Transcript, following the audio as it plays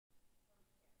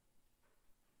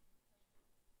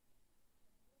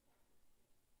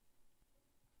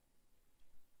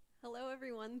Hello,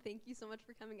 everyone. Thank you so much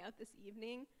for coming out this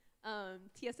evening.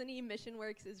 TSNE Mission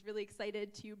Works is really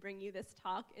excited to bring you this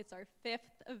talk. It's our 5th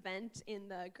event in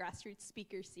the Grassroots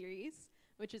Speaker Series,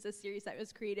 which is a series that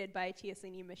was created by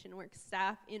TSNE Mission Works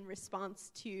staff in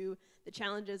response to the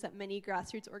challenges that many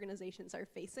grassroots organizations are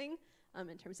facing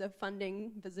in terms of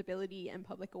funding, visibility, and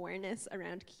public awareness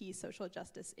around key social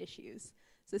justice issues.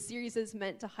 So the series is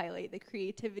meant to highlight the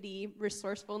creativity,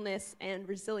 resourcefulness, and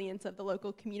resilience of the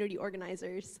local community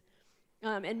organizers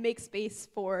and make space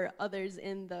for others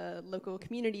in the local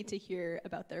community to hear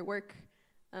about their work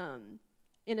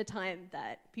in a time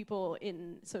that people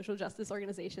in social justice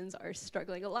organizations are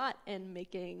struggling a lot and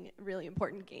making really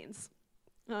important gains.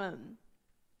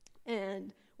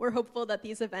 And we're hopeful that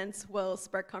these events will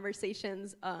spark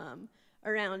conversations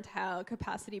around how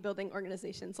capacity building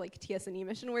organizations like TSNE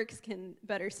Mission Works can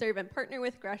better serve and partner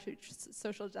with grassroots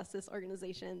social justice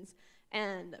organizations,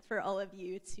 and for all of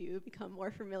you to become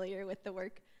more familiar with the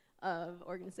work of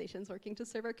organizations working to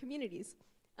serve our communities.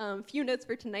 Few notes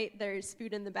for tonight: there's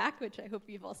food in the back, which I hope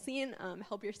you've all seen.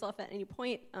 Help yourself at any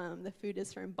point. The food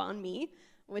is from Banh Mi,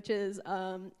 which is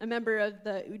a member of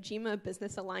the Ujima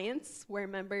Business Alliance, where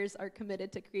members are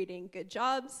committed to creating good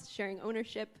jobs, sharing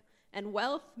ownership and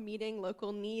wealth, meeting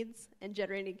local needs, and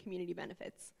generating community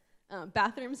benefits.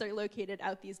 Bathrooms are located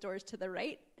out these doors to the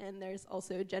right, and there's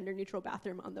also a gender-neutral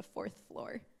bathroom on the 4th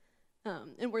floor.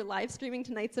 And we're live streaming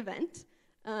tonight's event,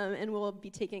 and we'll be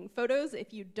taking photos.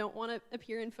 If you don't want to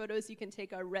appear in photos, you can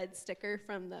take a red sticker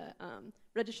from the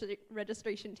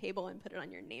registration table and put it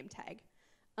on your name tag.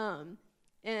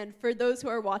 And for those who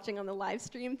are watching on the live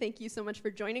stream, thank you so much for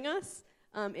joining us.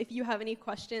 If you have any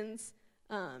questions,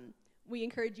 we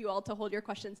encourage you all to hold your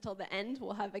questions till the end.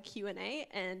 We'll have a Q&A,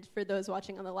 and for those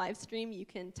watching on the live stream, you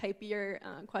can type your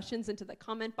questions into the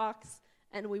comment box,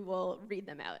 and we will read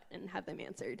them out and have them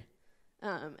answered.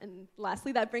 And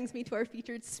lastly, that brings me to our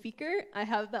featured speaker. I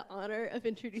have the honor of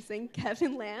introducing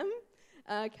Kevin Lam.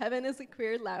 Kevin is a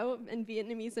queer Lao and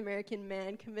Vietnamese American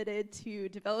man committed to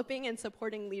developing and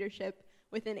supporting leadership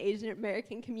within Asian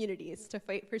American communities to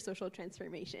fight for social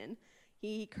transformation.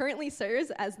 He currently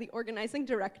serves as the organizing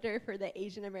director for the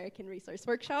Asian American Resource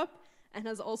Workshop and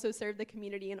has also served the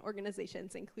community in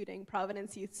organizations including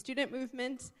Providence Youth Student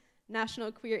Movement,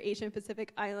 National Queer Asian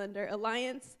Pacific Islander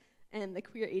Alliance, and the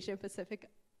Queer Asian Pacific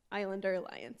Islander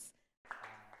Alliance.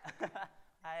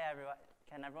 Hi, everyone.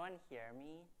 Can everyone hear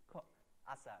me? Cool.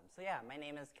 Awesome. So yeah, my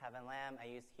name is Kevin Lam. I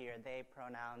use he or they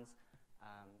pronouns.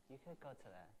 You could go to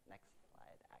the next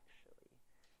slide, actually.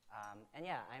 And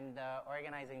yeah, I'm the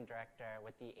organizing director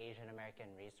with the Asian American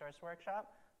Resource Workshop.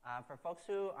 For folks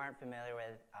who aren't familiar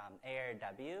with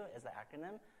ARW is the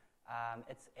acronym.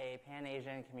 It's a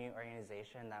Pan-Asian community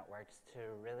organization that works to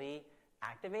really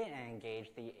activate and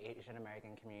engage the Asian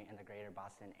American community in the greater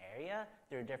Boston area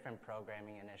through different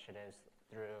programming initiatives,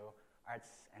 through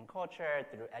arts and culture,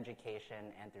 through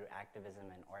education, and through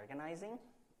activism and organizing.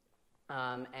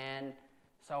 And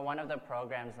so one of the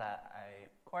programs that I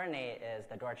coordinate is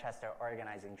the Dorchester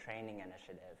Organizing Training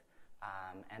Initiative.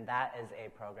 And that is a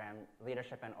program,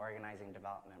 leadership and organizing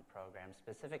development program,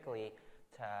 specifically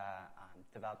to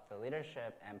develop the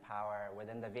leadership and power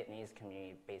within the Vietnamese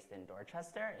community based in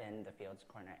Dorchester in the Fields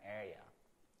Corner area.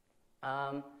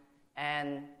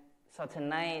 And so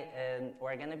tonight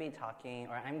we're going to be talking,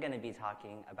 or I'm going to be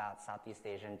talking about Southeast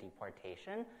Asian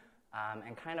deportation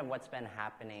and kind of what's been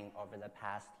happening over the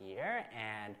past year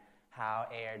and how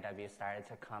ARW started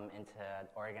to come into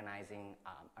organizing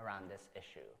around this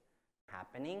issue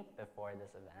happening before this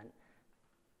event.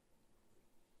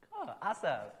 Cool,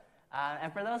 awesome.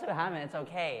 And for those who haven't, it's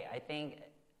okay. I think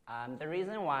the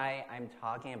reason why I'm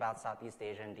talking about Southeast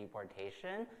Asian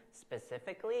deportation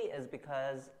specifically is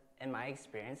because in my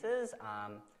experiences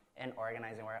in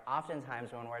organizing, where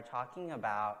oftentimes when we're talking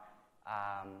about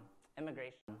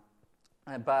immigration,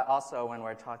 but also when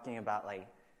we're talking about like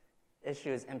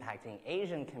issues impacting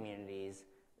Asian communities,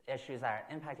 issues that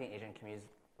are impacting Asian communities,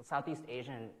 Southeast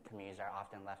Asian communities are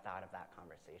often left out of that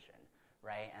conversation,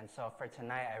 right? And so for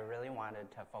tonight, I really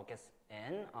wanted to focus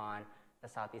in on the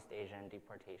Southeast Asian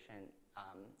deportation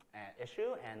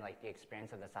issue and like the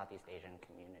experience of the Southeast Asian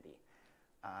community.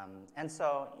 And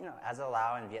so, you know, as a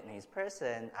Lao and Vietnamese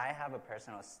person, I have a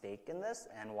personal stake in this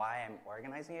and why I'm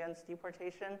organizing against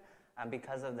deportation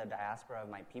because of the diaspora of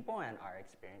my people and our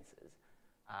experiences.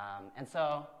 And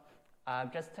so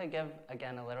just to give,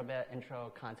 again, a little bit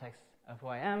intro context of who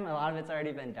I am, a lot of it's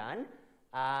already been done.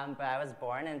 But I was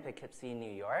born in Poughkeepsie,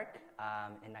 New York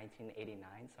in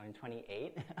 1989, so I'm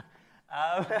 28.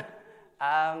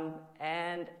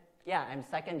 And yeah, I'm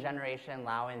second generation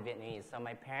Lao and Vietnamese. So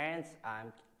my parents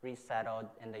resettled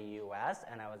in the US,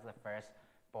 and I was the first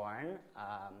born,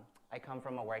 I come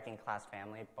from a working class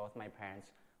family. Both my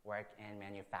parents work in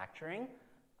manufacturing.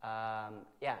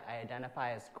 Yeah, I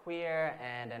identify as queer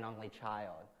and an only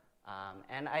child.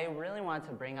 And I really want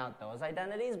to bring out those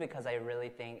identities because I really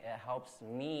think it helps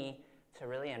me to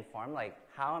really inform, like,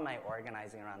 how am I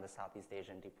organizing around the Southeast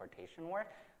Asian deportation work?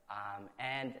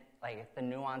 And like the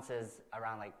nuances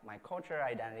around like my culture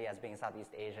identity as being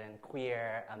Southeast Asian,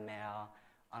 queer, a male,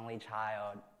 only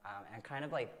child, and kind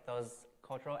of like those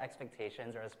cultural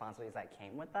expectations or responsibilities that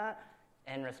came with that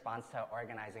in response to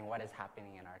organizing what is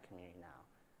happening in our community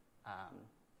now.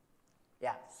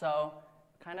 Yeah, so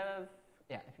kind of,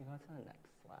 yeah, if you go to the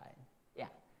next slide. Yeah,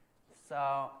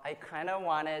 so I kind of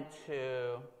wanted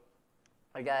to,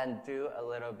 again, do a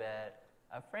little bit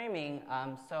of framing.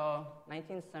 So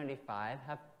 1975,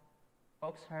 have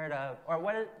folks heard of, or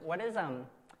what is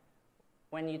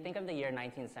when you think of the year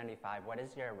 1975, what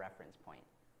is your reference point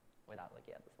without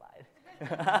looking at the slide?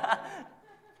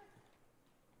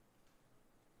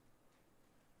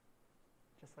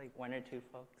 Just like one or two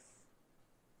folks.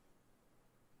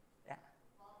 Yeah.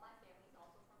 Well, my family's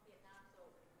also from Vietnam, so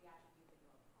we actually do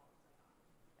video calls like on.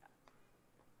 Yeah.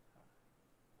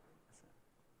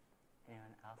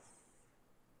 Anyone else?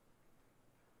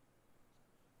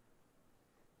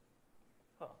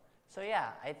 Cool. So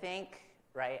yeah, I think,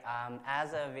 right,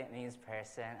 as a Vietnamese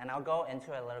person, and I'll go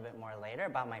into it a little bit more later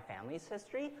about my family's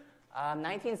history,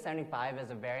 1975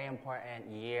 is a very important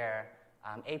year.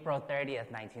 April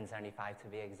 30th, 1975 to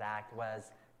be exact,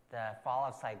 was the fall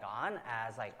of Saigon,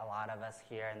 as like a lot of us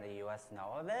here in the US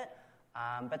know of it.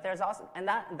 But there's also, and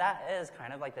that is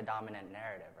kind of like the dominant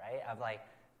narrative, right? Of like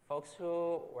folks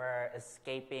who were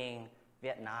escaping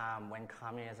Vietnam when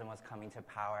communism was coming to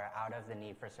power out of the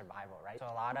need for survival, right? So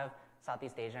a lot of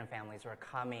Southeast Asian families were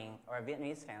coming, or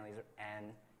Vietnamese families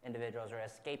and individuals were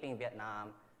escaping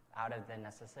Vietnam out of the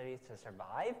necessity to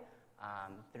survive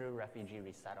through refugee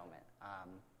resettlement.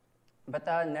 But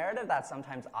the narrative that's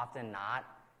sometimes often not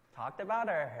talked about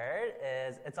or heard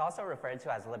is it's also referred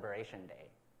to as Liberation Day,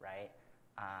 right?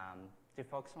 Do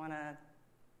folks want to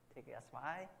take a guess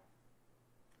why?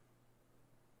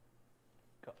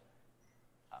 Go.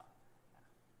 Oh. Yeah.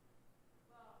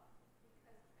 Well, because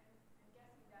I'm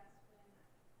guessing that's when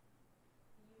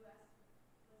the U.S.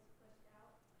 was pushed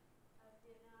out of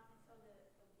Vietnam, so the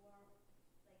war,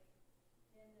 like,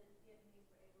 then the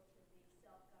Vietnamese were able to be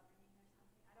self-governing or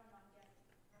something. I don't know, I'm guessing.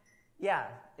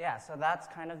 Yeah, so that's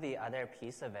kind of the other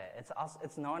piece of it.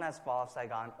 It's known as Fall of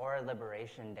Saigon or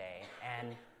Liberation Day.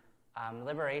 And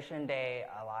Liberation Day,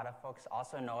 a lot of folks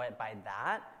also know it by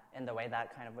that, in the way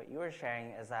that kind of what you were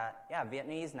sharing is that, yeah,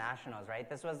 Vietnamese nationals, right?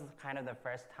 This was kind of the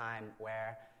first time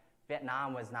where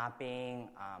Vietnam was not being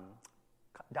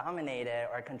dominated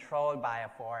or controlled by a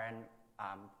foreign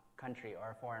country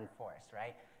or a foreign force,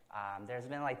 right? There's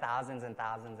been like thousands and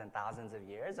thousands and thousands of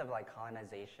years of like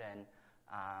colonization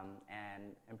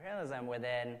and imperialism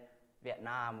within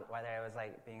Vietnam, whether it was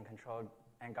like being controlled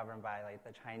and governed by like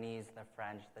the Chinese, the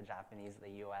French, the Japanese, the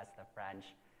US, the French,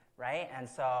 right? And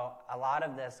so a lot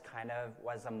of this kind of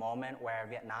was a moment where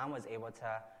Vietnam was able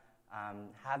to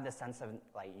have this sense of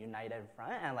like united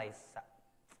front and like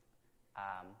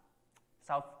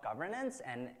self-governance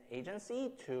and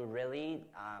agency to really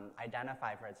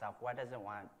identify for itself what does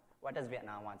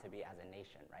Vietnam want to be as a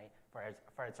nation, right?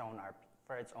 For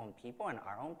its own people and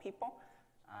our own people.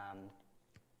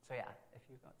 So yeah, if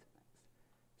you go to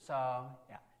next. So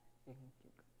yeah, you can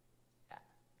keep going. Yeah.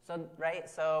 So right,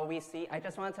 so we see. I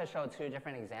just wanted to show two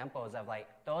different examples of like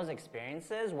those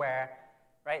experiences where,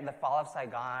 right, the fall of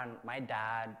Saigon. My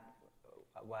dad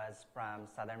was from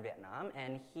southern Vietnam,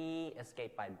 and he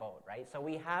escaped by boat, right? So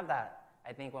we have that.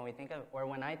 I think when we think of, or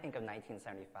when I think of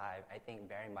 1975, I think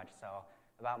very much so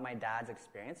about my dad's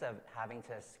experience of having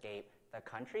to escape the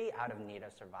country out of need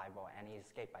of survival, and he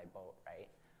escaped by boat, right?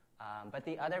 But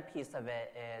the other piece of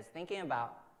it is thinking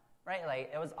about, right,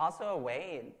 like it was also a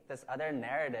way, this other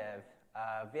narrative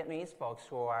of Vietnamese folks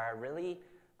who are really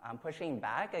pushing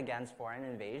back against foreign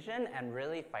invasion and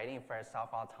really fighting for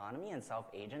self-autonomy and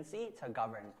self-agency to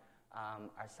govern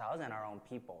ourselves and our own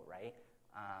people, right?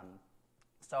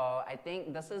 So I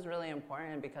think this is really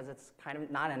important because it's kind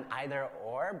of not an either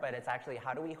or, but it's actually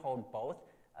how do we hold both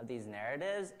of these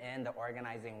narratives in the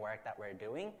organizing work that we're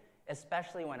doing,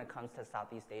 especially when it comes to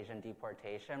Southeast Asian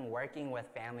deportation, working with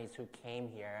families who came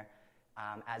here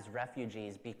as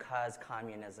refugees because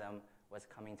communism was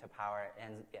coming to power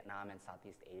in Vietnam and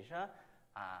Southeast Asia,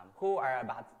 who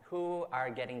are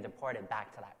getting deported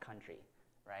back to that country,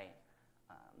 right?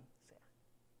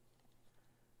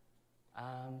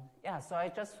 So I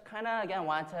just kind of, again,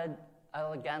 want to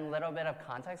again, a little bit of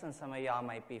context, and some of y'all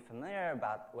might be familiar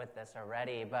with this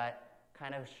already, but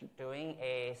kind of doing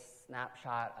a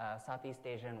snapshot of Southeast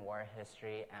Asian war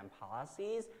history and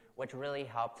policies, which really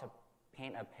helped to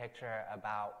paint a picture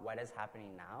about what is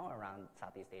happening now around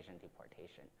Southeast Asian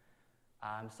deportation.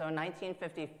 So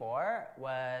 1954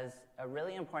 was a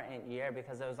really important year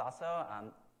because it was also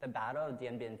the Battle of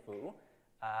Dien Bien Phu.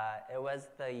 It was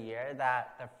the year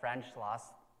that the French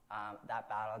lost that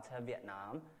battle to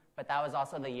Vietnam, but that was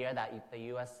also the year that the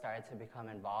U.S. started to become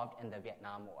involved in the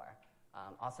Vietnam War,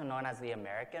 also known as the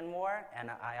American War, and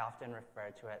I often refer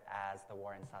to it as the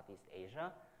war in Southeast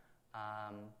Asia.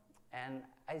 And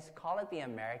I call it the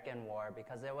American War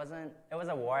because it was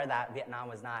a war that Vietnam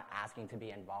was not asking to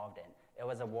be involved in. It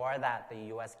was a war that the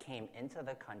U.S. came into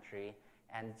the country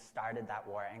and started that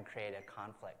war and created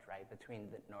conflict, right, between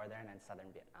the northern and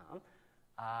southern Vietnam.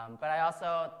 But I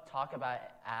also talk about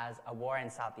it as a war in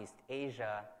Southeast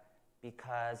Asia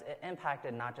because it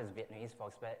impacted not just Vietnamese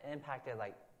folks, but it impacted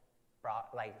like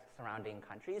surrounding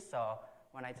countries. So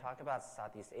when I talk about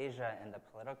Southeast Asia in the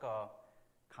political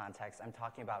context, I'm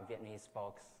talking about Vietnamese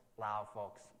folks, Lao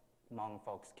folks, Hmong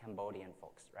folks, Cambodian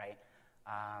folks, right?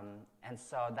 And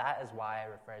so that is why I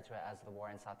refer to it as the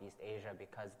war in Southeast Asia,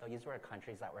 because these were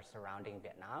countries that were surrounding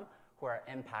Vietnam who were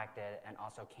impacted and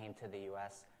also came to the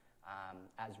U.S.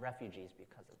 As refugees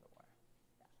because of the war.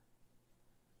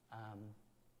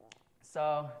 Yeah.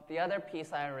 So the other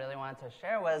piece I really wanted to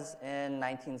share was in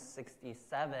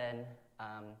 1967,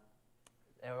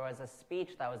 there was a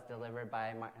speech that was delivered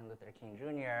by Martin Luther King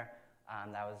Jr.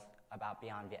 That was about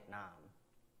Beyond Vietnam.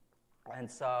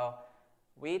 And so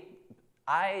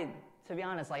to be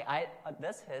honest,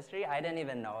 this history, I didn't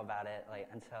even know about it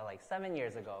until 7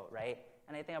 years ago, right?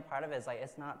 And I think a part of it is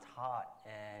it's not taught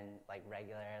in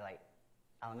regular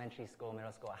elementary school,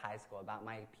 middle school, high school about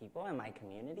my people and my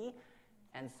community.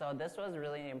 And so this was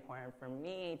really important for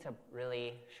me to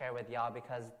really share with y'all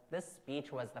because this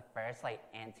speech was the first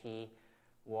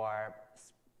anti-war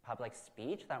public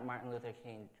speech that Martin Luther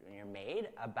King Jr. made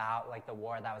about the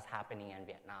war that was happening in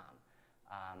Vietnam.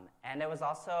 And it was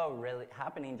also really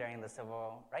happening during the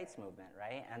civil rights movement,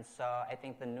 right? And so I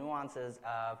think the nuances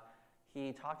of,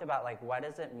 he talked about what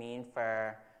does it mean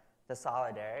for the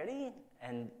solidarity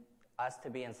and us to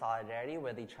be in solidarity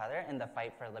with each other in the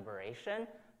fight for liberation,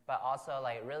 but also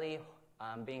really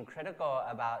being critical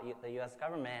about the U.S.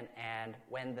 government and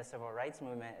when the civil rights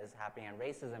movement is happening and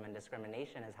racism and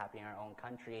discrimination is happening in our own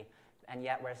country, and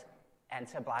yet and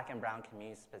to black and brown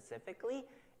communities specifically,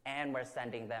 and we're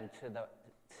sending them to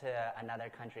another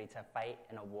country to fight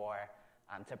in a war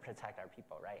to protect our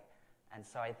people, right? And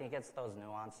so I think it's those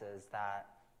nuances that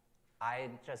I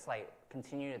just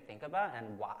continue to think about,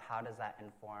 and how does that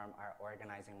inform our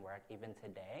organizing work even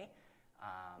today,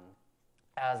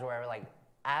 as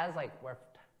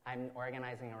I'm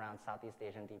organizing around Southeast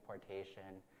Asian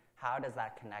deportation. How does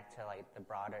that connect to the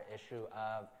broader issue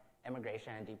of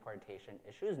immigration and deportation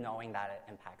issues, knowing that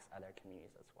it impacts other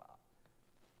communities as well?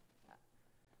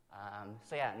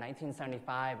 So yeah,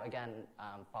 1975, again,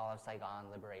 fall of Saigon,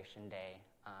 Liberation Day.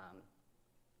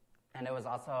 And it was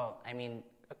also,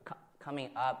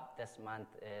 coming up this month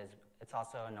it's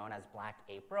also known as Black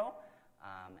April.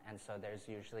 And so there's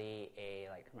usually a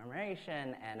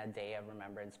commemoration and a day of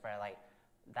remembrance for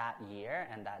that year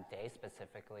and that day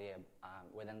specifically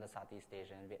within the Southeast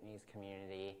Asian Vietnamese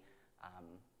community,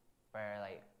 for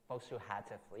folks who had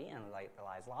to flee and the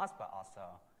lives lost, but also,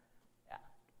 yeah.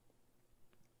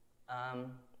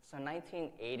 So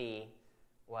 1980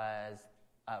 was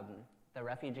the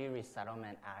Refugee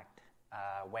Resettlement Act,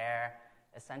 where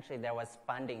essentially there was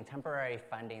funding, temporary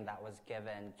funding that was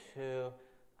given to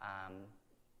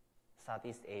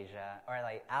Southeast Asia, or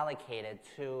allocated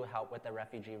to help with the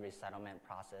refugee resettlement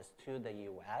process to the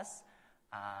U.S.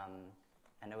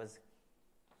 And it was,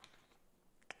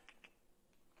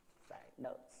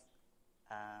 notes.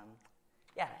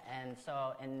 Yeah, and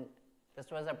so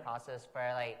this was a process for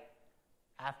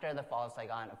after the fall of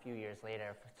Saigon, a few years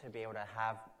later, to be able to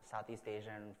have Southeast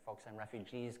Asian folks and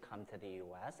refugees come to the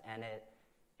U.S., and it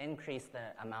increased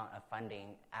the amount of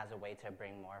funding as a way to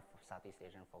bring more Southeast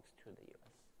Asian folks to the U.S.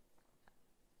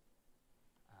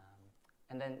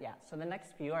 And then, yeah, so the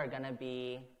next few are going to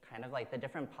be kind of the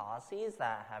different policies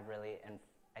that have really,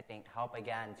 I think, help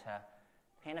again to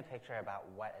paint a picture about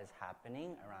what is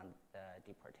happening around the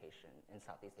deportation in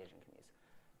Southeast Asian communities.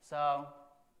 So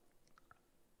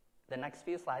the next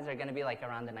few slides are going to be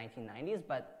around the 1990s,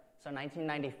 but so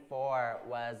 1994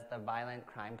 was the Violent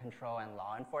Crime Control and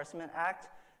Law Enforcement Act.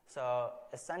 So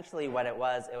essentially what it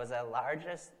was the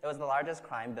largest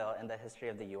crime bill in the history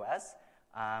of the U.S.,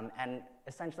 And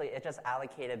essentially, it just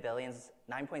allocated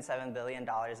 $9.7 billion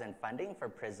in funding for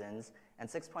prisons and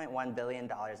 $6.1 billion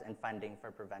in funding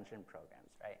for prevention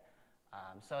programs, right?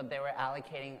 So they were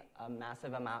allocating a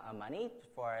massive amount of money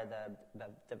for the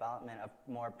development of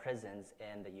more prisons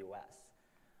in the US.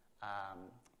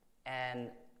 And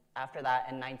after that,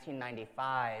 in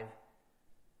 1995,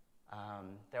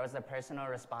 there was the Personal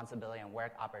Responsibility and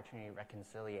Work Opportunity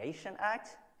Reconciliation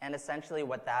Act. And essentially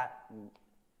what that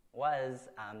was,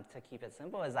 to keep it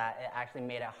simple, is that it actually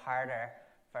made it harder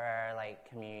for like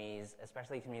communities,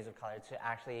 especially communities of color, to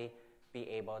actually be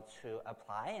able to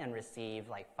apply and receive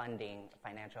like funding,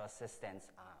 financial assistance,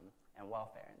 and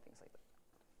welfare and things like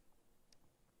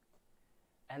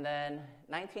that. And then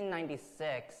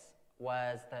 1996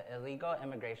 was the Illegal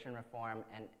Immigration Reform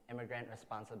and Immigrant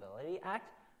Responsibility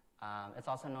Act. It's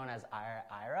also known as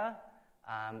IRA.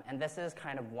 And this is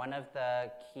kind of one of the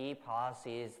key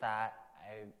policies that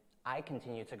I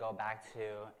continue to go back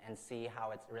to and see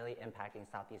how it's really impacting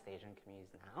Southeast Asian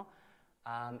communities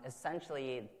now.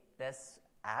 Essentially, this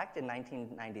act in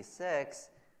 1996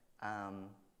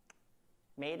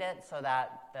 made it so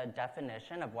that the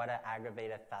definition of what an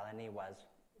aggravated felony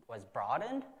was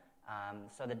broadened.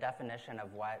 So the definition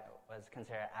of what was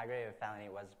considered aggravated felony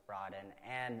was broadened,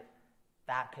 and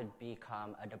that could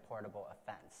become a deportable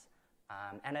offense.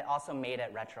 And it also made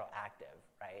it retroactive,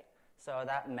 right? So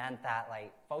that meant that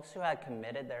like folks who had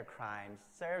committed their crimes,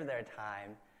 served their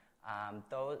time,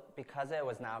 because it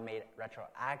was now made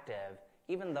retroactive,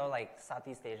 even though like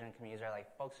Southeast Asian communities are like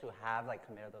folks who have like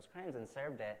committed those crimes and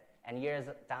served it, and years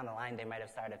down the line they might have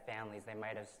started families, they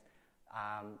might have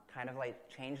kind of like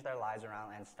changed their lives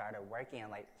around and started working and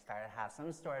like started to have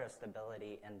some sort of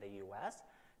stability in the US,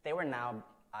 they were now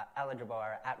eligible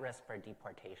or at risk for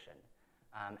deportation.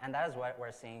 And that is what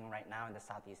we're seeing right now in the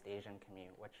Southeast Asian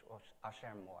community, which I'll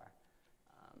share more.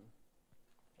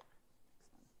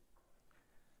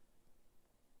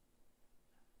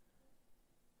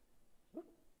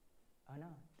 Oh no,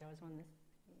 there was one this.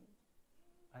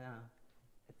 Oh no,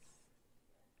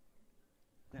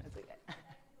 it's okay.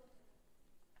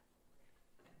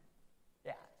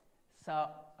 Yeah, so,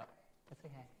 it's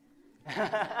okay.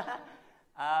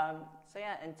 So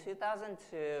yeah, in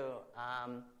 2002,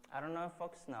 I don't know if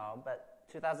folks know, but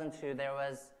 2002 there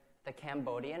was the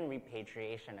Cambodian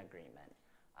Repatriation Agreement.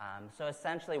 So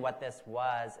essentially what this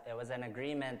was, it was an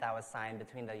agreement that was signed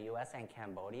between the US and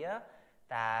Cambodia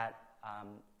that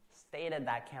stated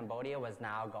that Cambodia was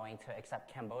now going to accept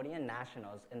Cambodian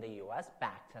nationals in the US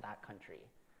back to that country.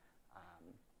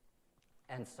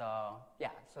 And so,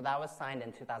 yeah, so that was signed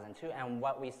in 2002, and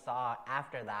what we saw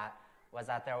after that was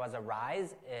that there was a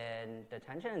rise in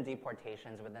detention and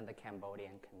deportations within the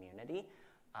Cambodian community,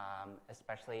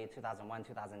 especially 2001,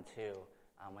 2002,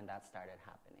 when that started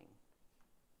happening.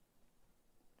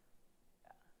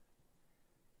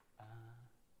 Yeah.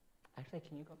 Actually,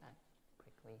 can you go back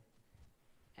quickly?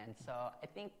 And so I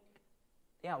think,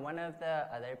 yeah, one of the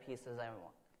other pieces I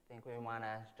think we want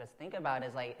to just think about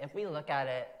is like, if we look at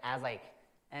it as like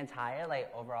an entire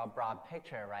like overall broad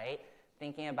picture, right?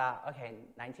 Thinking about, okay,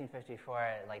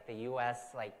 1954, like the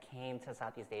US like came to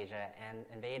Southeast Asia and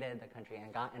invaded the country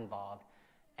and got involved.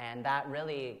 And that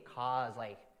really caused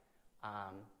like,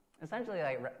 essentially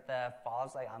like the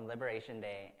falls like on Liberation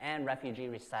Day and refugee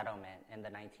resettlement in the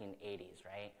 1980s,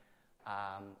 right?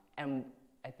 And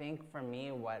I think for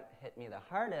me, what hit me the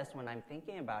hardest when I'm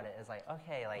thinking about it is like,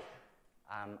 okay, like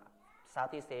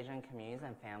Southeast Asian communities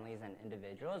and families and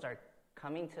individuals are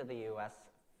coming to the US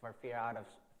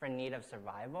for need of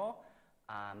survival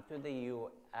through the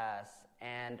U.S.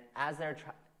 And as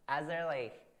they're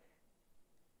like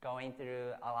going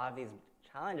through a lot of these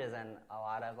challenges and a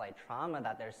lot of like trauma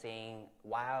that they're seeing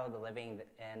while living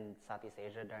in Southeast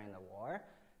Asia during the war,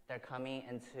 they're coming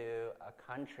into a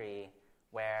country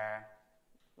where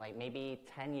like maybe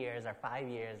 10 years or 5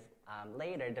 years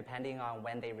later, depending on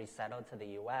when they resettled to the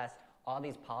U.S., all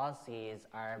these policies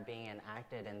are being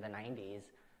enacted in the 90s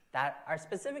that are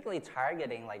specifically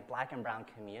targeting like Black and brown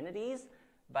communities,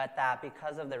 but that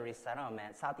because of the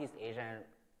resettlement, Southeast Asian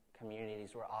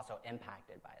communities were also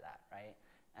impacted by that, right?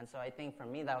 And so I think for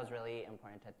me that was really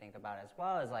important to think about as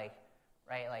well, is like,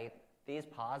 right, like these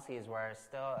policies were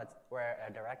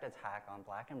a direct attack on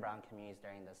Black and brown communities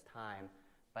during this time,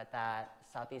 but that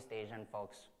Southeast Asian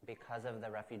folks, because of the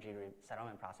refugee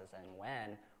resettlement process and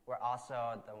when, were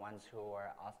also the ones who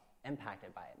were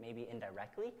impacted by it, maybe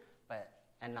indirectly,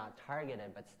 and not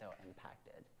targeted, but still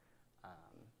impacted.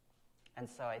 And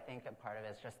so I think a part of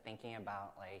it is just thinking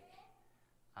about like,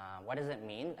 what does it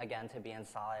mean, again, to be in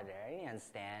solidarity and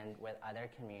stand with other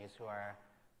communities who are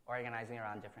organizing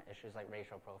around different issues like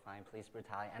racial profiling, police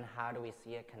brutality, and how do we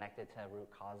see it connected to root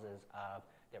causes of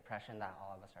the oppression that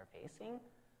all of us are facing.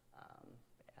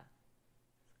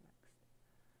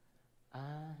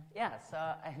 So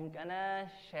I'm gonna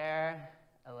share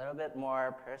a little bit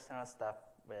more personal stuff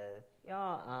with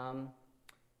y'all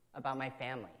about my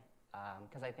family,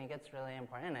 because I think it's really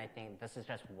important. I think this is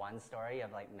just one story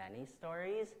of like many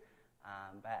stories,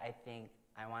 but I think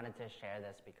I wanted to share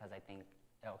this because I think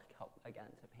it'll help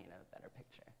again to paint a better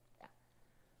picture.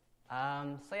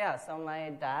 So my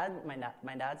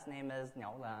dad's name is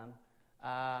Nhau Lam.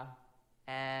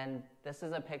 And this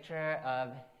is a picture of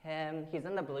him. He's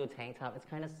in the blue tank top. It's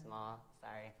kind of small,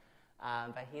 sorry.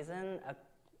 But he's in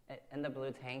the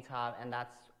blue tank top, and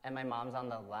my mom's on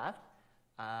the left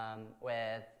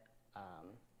with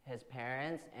his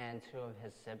parents and 2 of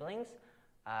his siblings.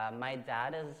 My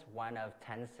dad is one of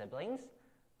 10 siblings.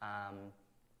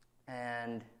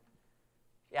 And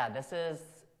yeah, this is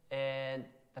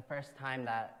the first time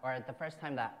that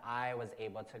I was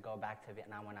able to go back to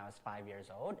Vietnam when I was 5 years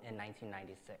old in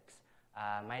 1996.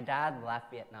 My dad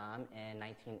left Vietnam in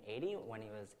 1980 when he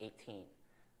was 18.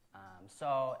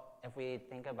 So if we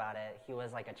think about it, he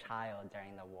was like a child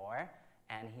during the war,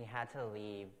 and he had to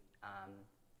leave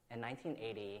in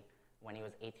 1980 when he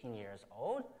was 18 years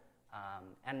old.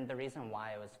 And the reason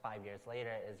why it was 5 years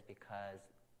later is because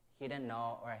he didn't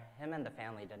know, or him and the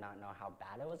family did not know how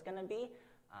bad it was going to be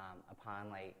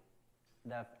upon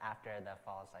after the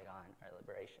fall of Saigon, or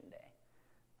Liberation Day.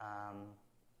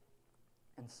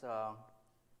 And so,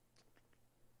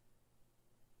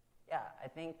 yeah, I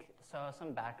think, so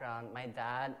some background, my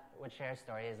dad would share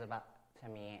stories to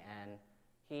me, and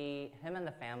him and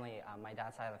the family, my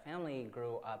dad's side of the family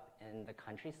grew up in the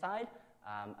countryside,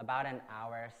 about an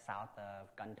hour south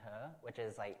of Gan Tho, which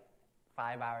is like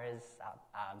 5 hours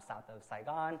south of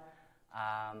Saigon.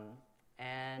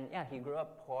 And yeah, he grew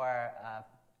up poor,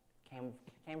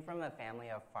 came from a family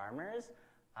of farmers.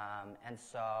 And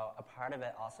so a part of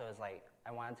it also is like,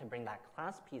 I wanted to bring that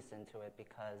class piece into it,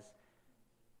 because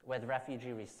with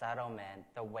refugee resettlement,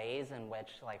 the ways in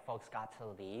which like folks got to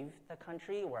leave the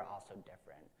country were also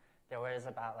different. There's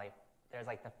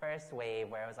the first wave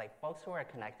where it was like folks who were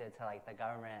connected to like the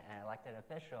government and elected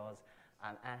officials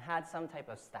and had some type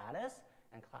of status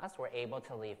and class were able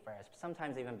to leave first,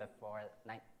 sometimes even before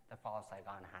the fall of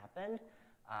Saigon happened.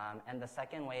 And the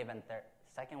second wave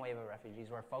of refugees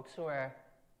were folks who were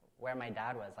where my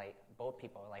dad was, like boat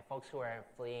people, like folks who were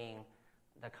fleeing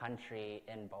the country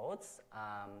in boats,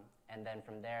 and then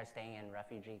from there staying in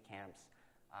refugee camps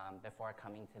before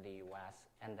coming to the US.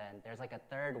 And then there's like a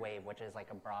third wave, which is like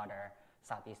a broader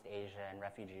Southeast Asian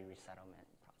refugee resettlement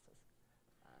process.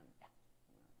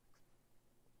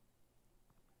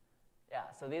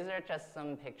 So these are just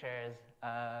some pictures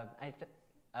of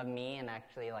me and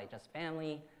actually like just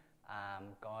family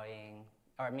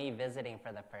me visiting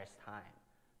for the first time.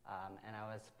 And I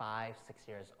was 5, 6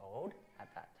 years old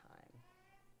at that time.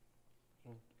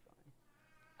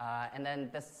 And then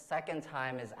the second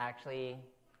time is actually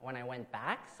when I went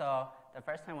back. So the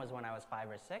first time was when I was 5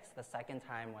 or 6. The second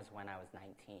time was when I was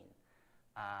 19.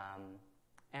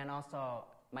 And also,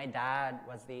 my dad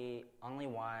was the only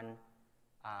one,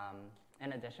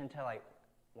 in addition to like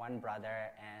one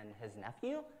brother and his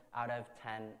nephew, out of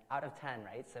 10,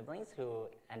 right, siblings who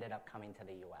ended up coming to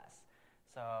the U.S.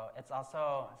 So it's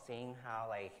also seeing how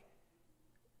like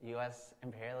U.S.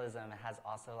 imperialism has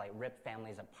also like ripped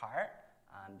families apart,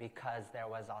 because there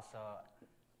was also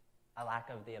a lack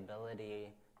of the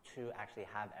ability to actually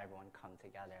have everyone come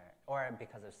together, or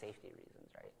because of safety reasons,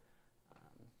 right?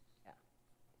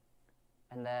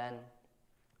 And then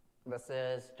this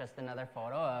is just another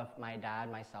photo of my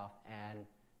dad, myself, and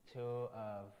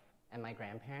my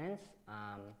grandparents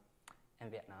in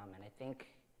Vietnam. And I think,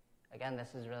 again,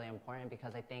 this is really important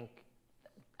because I think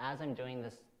as I'm doing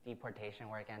this deportation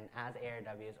work and as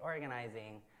ARW is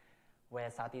organizing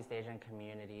with Southeast Asian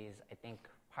communities, I think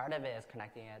part of it is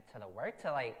connecting it to the work,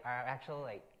 to like our actual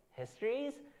like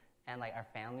histories and like our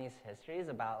families' histories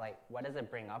about like what does it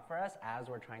bring up for us as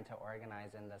we're trying to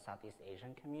organize in the Southeast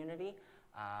Asian community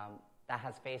that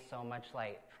has faced so much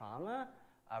like trauma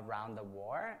around the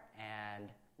war, and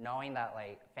knowing that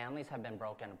like families have been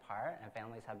broken apart and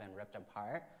families have been ripped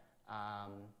apart,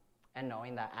 and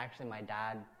knowing that actually my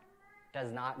dad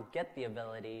does not get the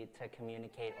ability to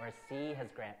communicate or see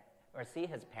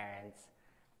his parents,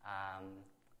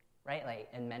 right, like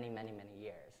in many, many, many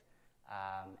years.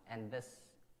 And this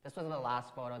was the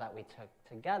last photo that we took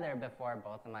together before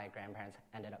both of my grandparents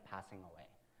ended up passing away,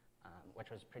 which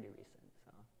was pretty recent.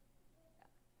 So,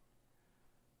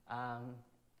 yeah.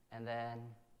 And then,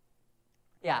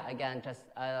 Yeah, again, just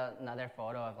another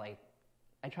photo of like,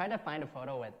 I tried to find a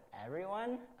photo with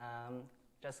everyone,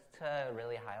 just to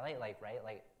really highlight like, right,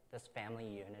 like this family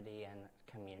unity and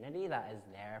community that is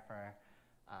there for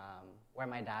where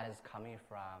my dad is coming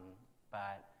from.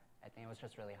 But I think it was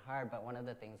just really hard. But one of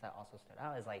the things that also stood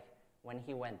out is like, when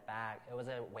he went back, it was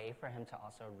a way for him to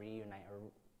also reunite or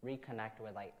reconnect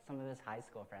with like some of his high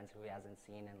school friends who he hasn't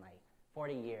seen in like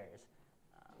 40 years,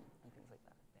 and things like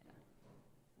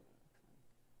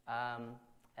that.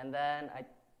 And then I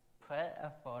put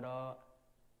a photo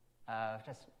of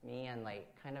just me and like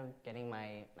kind of getting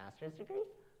my master's degree.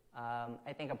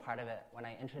 I think a part of it, when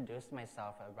I introduced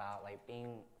myself about like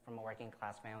being from a working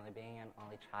class family, being an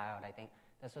only child, I think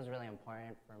this was really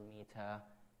important for me to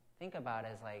think about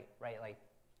is like, right, like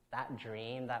that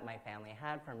dream that my family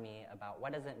had for me about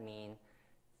what does it mean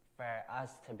for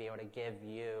us to be able to give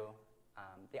you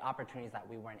the opportunities that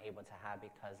we weren't able to have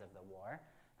because of the war,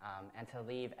 and to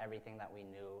leave everything that we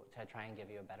knew to try and give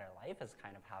you a better life is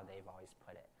kind of how they've always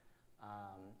put it.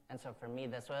 And so for me,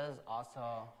 this was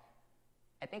also,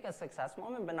 I think, a success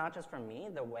moment, but not just for me.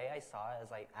 The way I saw it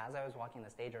is like, as I was walking the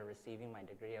stage or receiving my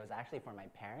degree, it was actually for my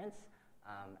parents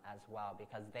as well,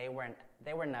 because they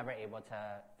were never able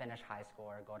to finish high school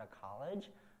or go to college.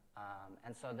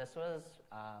 And so this was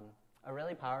a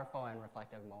really powerful and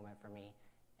reflective moment for me,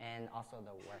 and also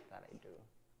the work that I do.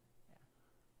 Yeah.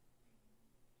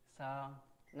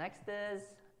 So next is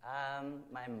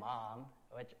my mom,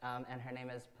 which and her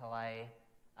name is Pillai.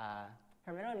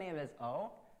 Her middle name is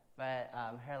O, but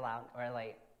her or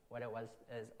like what it was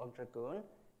is Ogdragoon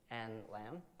and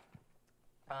Lam.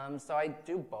 So I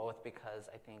do both because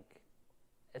I think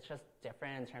it's just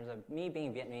different in terms of me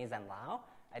being Vietnamese and Lao.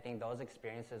 I think those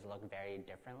experiences look very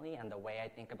differently, and the way I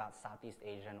think about Southeast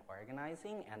Asian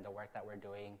organizing and the work that we're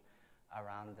doing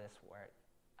around this work,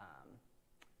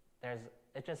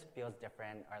 it just feels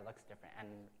different or looks different. And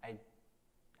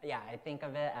I think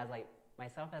of it as like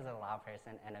myself as a Lao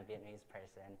person and a Vietnamese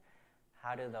person.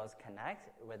 How do those connect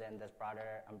within this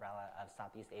broader umbrella of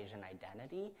Southeast Asian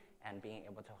identity and being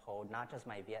able to hold not just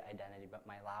my Viet identity, but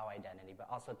my Lao identity, but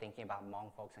also thinking about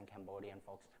Hmong folks and Cambodian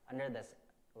folks under this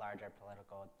larger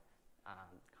political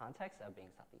context of being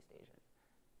Southeast Asian.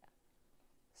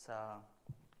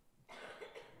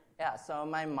 So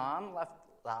my mom left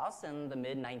Laos in the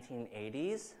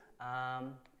mid-1980s,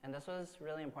 and this was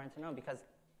really important to know because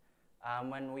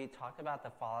when we talked about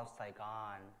the fall of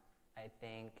Saigon, I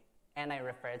think, and I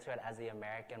refer to it as the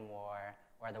American War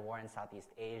or the war in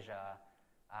Southeast Asia,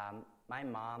 my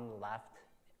mom left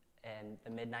in the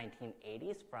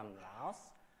mid-1980s from Laos,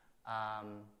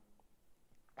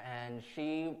 and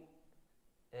she's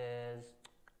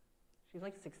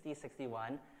like 60,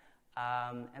 61,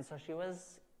 and so she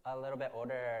was a little bit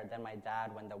older than my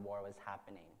dad when the war was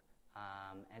happening.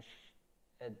 And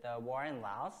the war in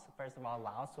Laos, first of all,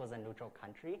 Laos was a neutral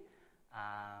country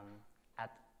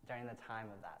during the time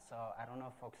of that. So I don't know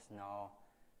if folks know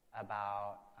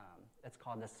about, it's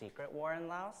called the Secret War in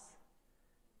Laos.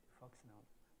 Folks know?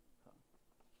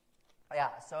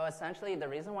 Yeah, so essentially the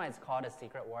reason why it's called a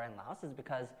secret war in Laos is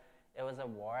because it was a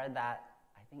war that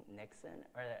I think Nixon,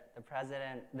 or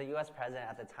the US president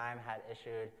at the time had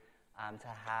issued to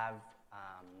have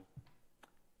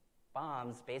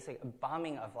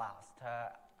bombing of Laos,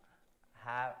 to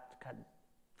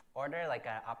order like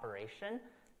an operation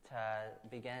to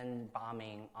begin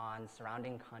bombing on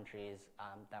surrounding countries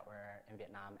that were in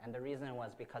Vietnam. And the reason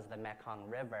was because the Mekong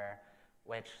River,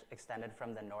 which extended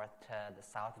from the north to the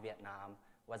South Vietnam,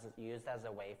 was used as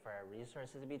a way for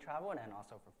resources to be traveled and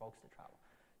also for folks to travel.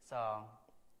 So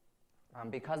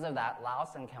because of that,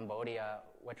 Laos and Cambodia,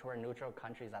 which were neutral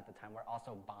countries at the time, were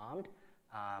also bombed.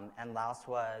 And Laos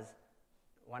was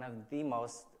one of the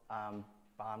most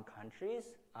bombed countries.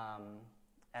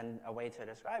 And a way to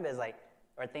describe it is like,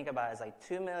 or think about it as like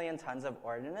 2 million tons of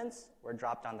ordnance were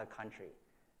dropped on the country,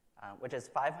 which is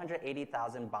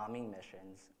 580,000 bombing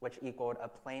missions, which equaled a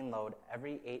plane load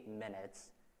every 8 minutes,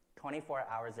 24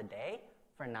 hours a day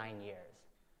for 9 years.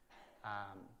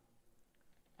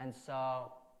 And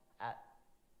so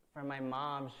for my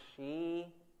mom, she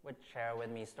would share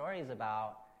with me stories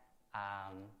about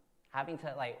having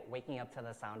to, like, waking up to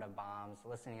the sound of bombs,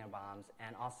 listening to bombs,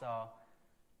 and also,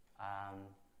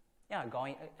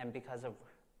 going, and because of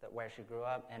where she grew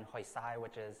up in Hoi Sai,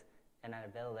 which is in a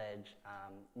village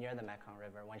near the Mekong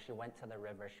River, when she went to the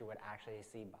river, she would actually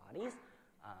see bodies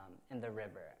in the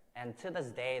river. And to this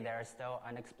day, there are still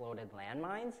unexploded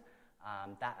landmines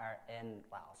that are in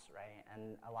Laos, right?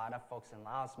 And a lot of folks in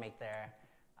Laos make their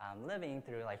living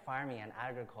through like farming and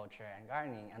agriculture and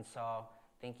gardening. And so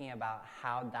thinking about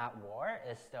how that war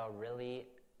is still really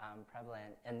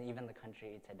prevalent in even the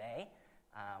country today,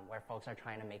 where folks are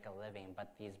trying to make a living,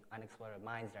 but these unexploded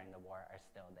mines during the war are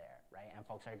still there, right? And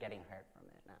folks are getting hurt from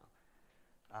it now.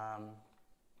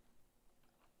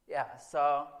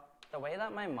 So the way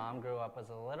that my mom grew up was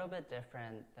a little bit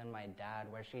different than my dad,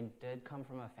 where she did come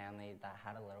from a family that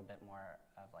had a little bit more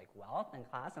of like wealth and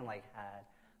class, and like had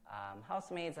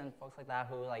housemaids and folks like that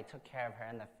who like took care of her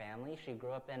and the family. She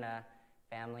grew up in a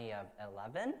family of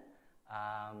 11,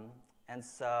 and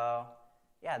so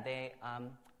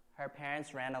her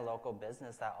parents ran a local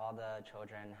business that all the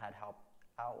children had helped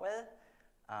out with,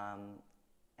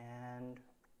 and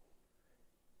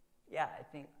I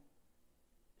think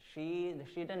she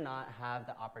did not have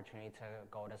the opportunity to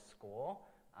go to school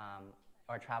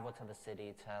or travel to the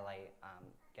city to like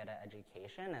get an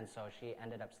education, and so she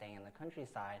ended up staying in the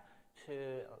countryside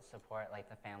to support like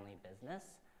the family business.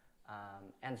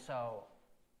 And so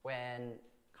when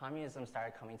communism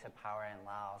started coming to power in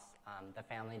Laos, the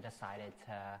family decided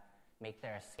to make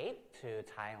their escape to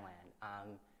Thailand.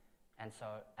 And so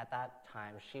at that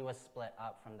time, she was split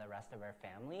up from the rest of her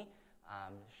family.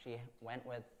 She went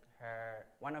with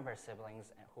one of her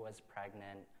siblings who was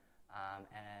pregnant,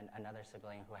 and another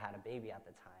sibling who had a baby at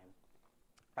the time,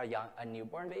 a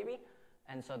newborn baby.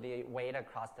 And so the way to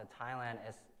cross to Thailand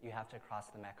is you have to cross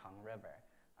the Mekong River.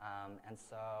 And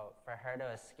so for her to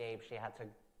escape, she had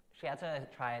to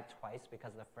try it twice,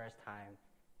 because the first time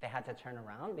they had to turn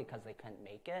around because they couldn't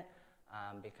make it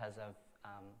because of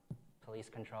police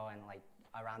control and like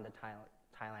around the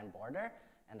Thailand border,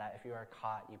 and that if you were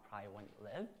caught, you probably wouldn't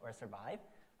live or survive.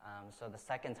 So the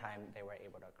second time they were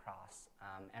able to cross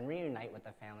and reunite with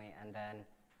the family, and then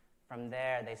from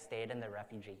there they stayed in the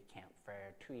refugee camp for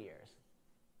 2 years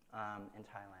in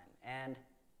Thailand. And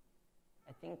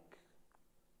I think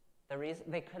the reason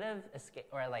they could have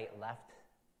escaped or like left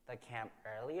the camp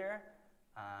earlier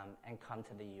and come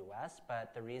to the U.S.,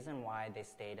 but the reason why they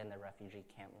stayed in the refugee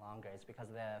camp longer is because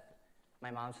my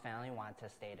mom's family wanted to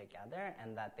stay together,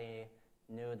 and that they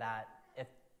knew that if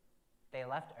they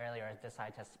left earlier or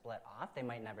decided to split off, they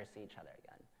might never see each other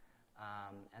again.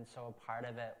 And so part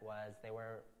of it was they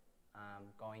were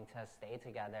going to stay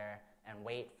together and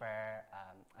wait for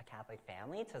a Catholic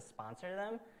family to sponsor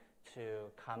them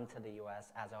to come to the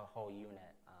U.S. as a whole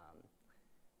unit.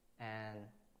 And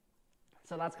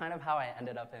so that's kind of how I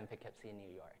ended up in Poughkeepsie,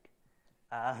 New York.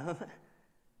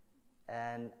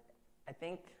 And I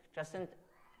think just in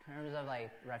terms of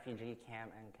like refugee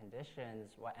camp and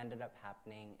conditions, what ended up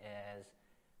happening is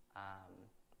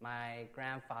my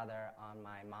grandfather on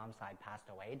my mom's side passed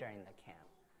away during the camp.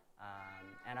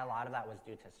 And a lot of that was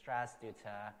due to stress, due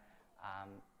to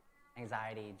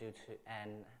anxiety,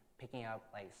 and picking up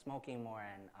like smoking more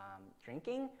and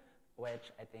drinking,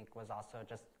 which I think was also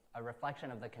just a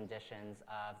reflection of the conditions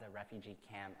of the refugee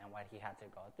camp and what he had to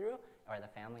go through, or the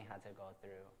family had to go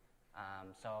through.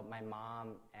 So my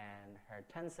mom and her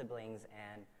 10 siblings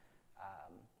and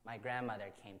my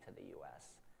grandmother came to the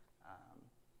U.S.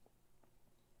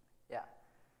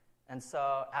 And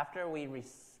so after we you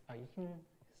can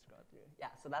scroll through. Yeah,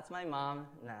 so that's my mom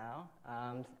now.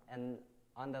 And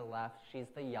on the left, she's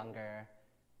the younger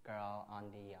girl on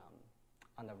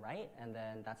the right, and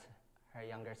then that's her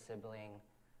younger sibling,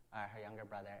 her younger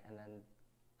brother, and then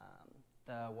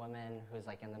the woman who's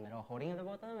like in the middle holding the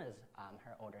both of them is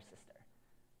her older sister.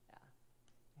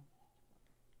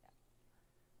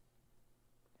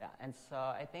 And so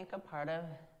I think a part of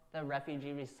the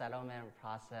refugee resettlement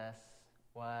process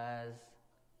was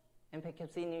in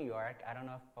Poughkeepsie, New York. I don't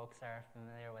know if folks are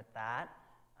familiar with that,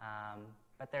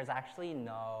 but there's actually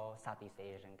no Southeast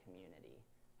Asian community.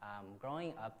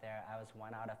 Growing up there, I was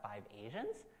 1 out of 5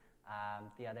 Asians.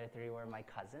 The other 3 were my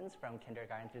cousins from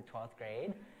kindergarten through 12th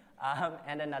grade,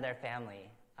 and another family.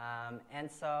 And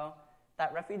so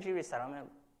that refugee resettlement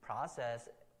process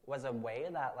was a way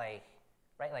that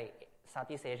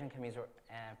Southeast Asian communities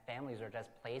and families were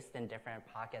just placed in different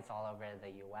pockets all over the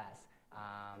U.S.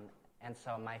 And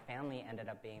so my family ended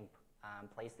up being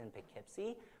placed in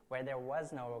Poughkeepsie, where there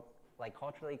was no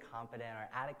culturally competent or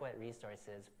adequate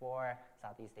resources for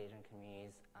Southeast Asian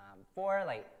communities for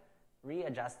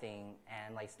readjusting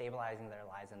and stabilizing their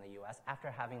lives in the U.S. after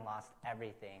having lost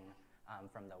everything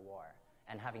from the war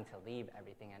and having to leave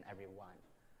everything and everyone.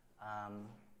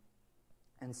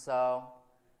 And so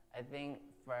I think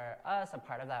for us, a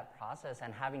part of that process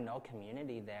and having no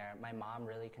community there, my mom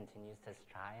really continues to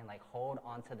try and hold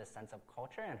on to the sense of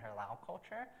culture and her Lao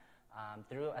culture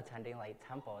through attending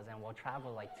temples, and we'll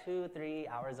travel 2-3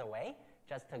 hours away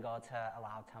just to go to a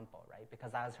Lao temple, right?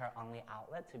 Because that was her only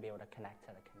outlet to be able to connect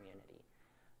to the community.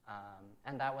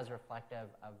 And that was reflective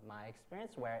of my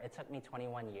experience, where it took me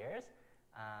 21 years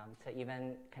to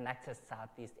even connect to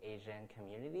Southeast Asian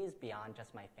communities beyond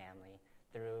just my family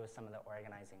through some of the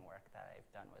organizing work that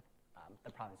I've done with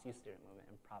the Providence Youth Student Movement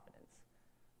in Providence.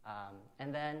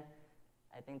 And then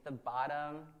I think the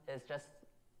bottom is just,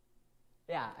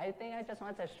 I think I just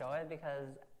want to show it because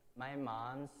my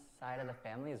mom's side of the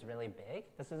family is really big.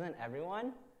 This isn't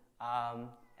everyone.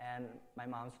 And my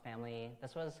mom's family,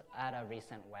 this was at a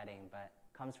recent wedding, but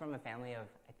comes from a family of,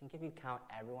 I think if you count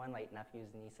everyone, like nephews,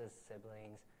 nieces,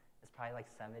 siblings, it's probably like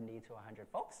 70 to 100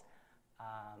 folks.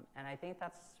 And I think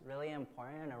that's really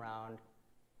important around,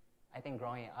 I think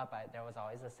growing up, there was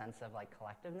always a sense of like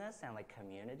collectiveness and like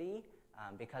community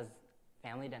because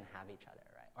family didn't have each other,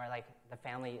 right? Or like the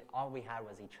family, all we had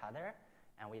was each other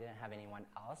and we didn't have anyone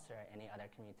else or any other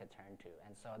community to turn to.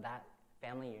 And so that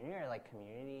family unity or like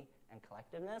community and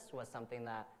collectiveness was something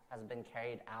that has been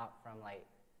carried out from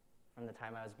the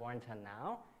time I was born to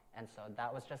now. And so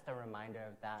that was just a reminder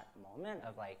of that moment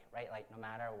of like, right, like no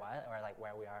matter what or like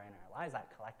where we are in our lives, that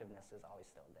collectiveness is always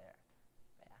still there.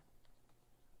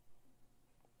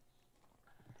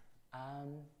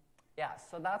 But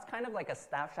so that's kind of like a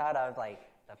snapshot of like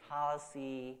the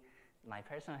policy, my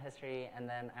personal history, and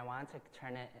then I wanted to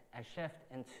turn it and shift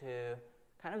into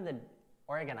kind of the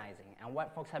organizing and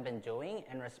what folks have been doing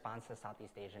in response to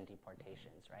Southeast Asian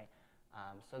deportations, right?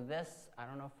 So this, I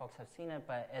don't know if folks have seen it,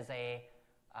 but is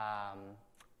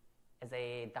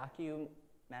a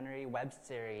documentary web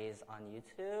series on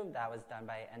YouTube that was done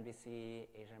by NBC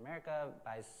Asian America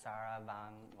by Sarah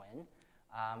Vang Nguyen,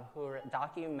 who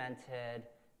documented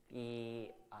the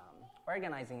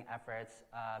organizing efforts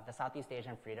of the Southeast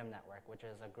Asian Freedom Network, which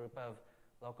is a group of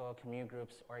local community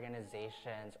groups,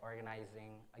 organizations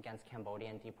organizing against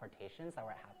Cambodian deportations that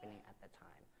were happening at the time.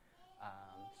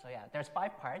 So there's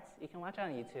 5 parts. You can watch it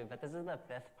on YouTube, but this is the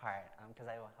 5th part because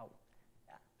I will help.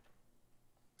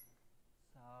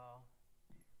 So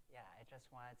I just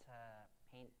wanted to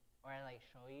paint or like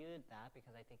show you that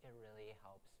because I think it really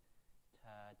helps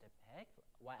to depict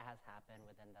what has happened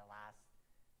within the last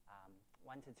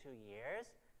 1 to 2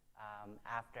 years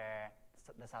after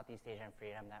the Southeast Asian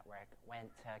Freedom Network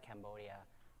went to Cambodia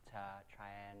to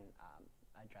try and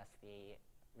address the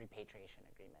repatriation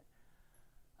agreement.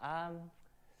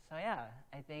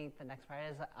 I think the next part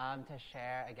is to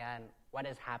share again what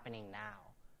is happening now,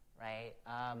 right?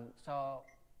 So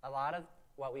a lot of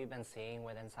what we've been seeing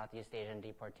within Southeast Asian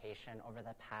deportation over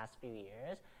the past few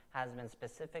years has been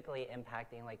specifically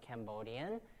impacting like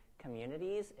Cambodian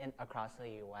communities across the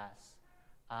U.S.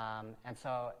 And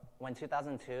so when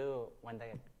 2002, when the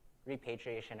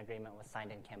repatriation agreement was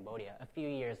signed in Cambodia, a few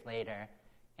years later,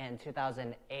 in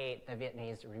 2008, the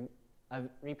Vietnamese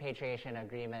repatriation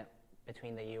agreement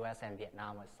between the U.S. and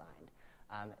Vietnam was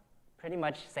signed. Pretty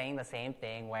much saying the same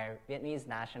thing where Vietnamese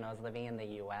nationals living in the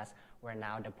U.S. were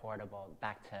now deportable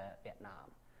back to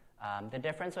Vietnam. The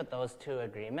difference with those 2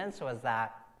 agreements was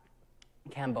that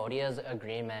Cambodia's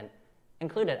agreement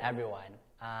included everyone.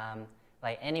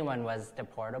 Like anyone was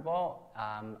deportable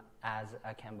as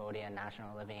a Cambodian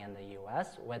national living in the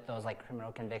U.S. with those like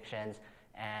criminal convictions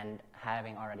and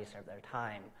having already served their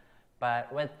time.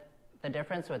 But with the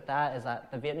difference with that is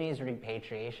that the Vietnamese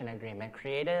repatriation agreement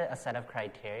created a set of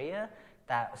criteria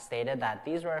that stated that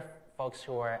these were folks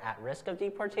who were at risk of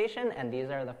deportation and these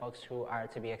are the folks who are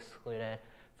to be excluded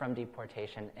from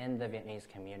deportation in the Vietnamese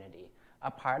community.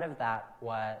 A part of that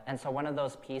was, and so one of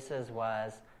those pieces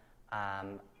was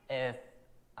if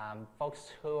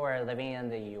folks who are living in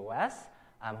the U.S.,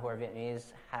 who are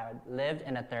Vietnamese, had lived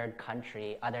in a third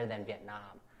country other than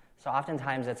Vietnam. So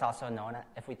oftentimes it's also known,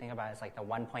 if we think about it, as like the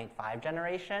 1.5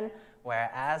 generation, where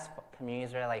as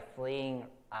communities are like fleeing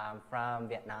from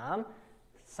Vietnam,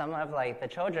 some of like the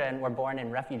children were born in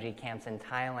refugee camps in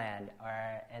Thailand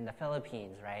or in the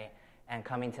Philippines, right, and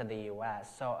coming to the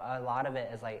U.S. So a lot of it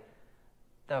is like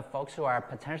the folks who are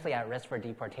potentially at risk for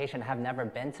deportation have never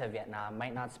been to Vietnam,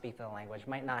 might not speak the language,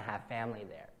 might not have family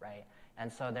there, right?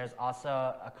 And so there's also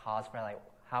a cause for like,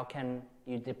 how can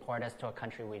you deport us to a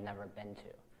country we've never been to?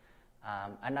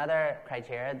 Another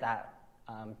criteria that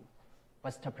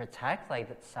was to protect like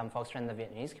some folks from the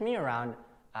Vietnamese community around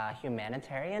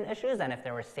humanitarian issues and if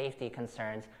there were safety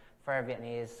concerns for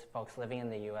Vietnamese folks living in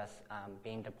the U.S.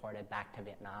 Being deported back to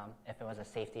Vietnam if it was a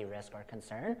safety risk or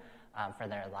concern for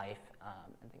their life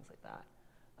and things like that.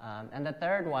 And the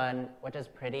third one, which is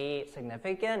pretty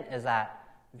significant, is that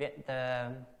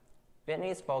the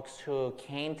Vietnamese folks who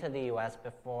came to the U.S.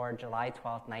 before July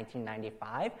 12,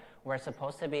 1995 were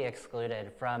supposed to be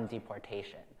excluded from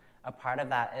deportation. A part of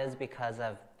that is because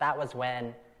of that was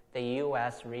when the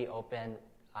U.S. reopened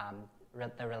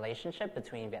the relationship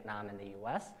between Vietnam and the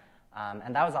U.S.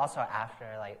 And that was also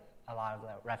after like a lot of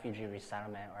the refugee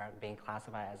resettlement or being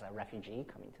classified as a refugee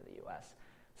coming to the US.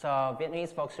 So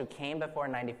Vietnamese folks who came before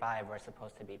 95 were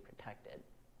supposed to be protected.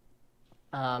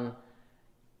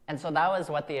 And so that was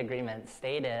what the agreement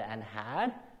stated and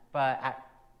had, but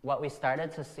what we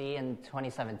started to see in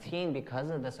 2017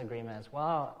 because of this agreement as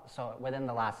well, so within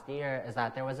the last year, is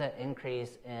that there was an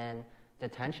increase in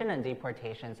detention and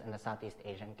deportations in the Southeast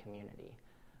Asian community.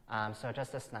 So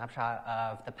just a snapshot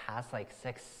of the past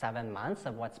 6-7 months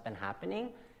of what's been happening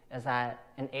is that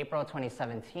in April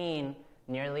 2017,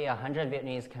 nearly 100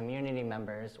 Vietnamese community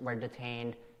members were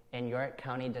detained in York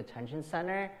County Detention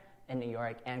Center in New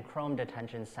York and Chrome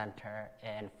Detention Center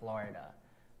in Florida.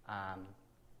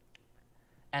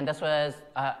 And this was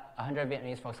 100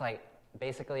 Vietnamese folks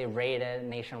basically raided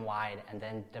nationwide and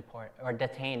then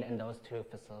detained in those two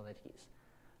facilities.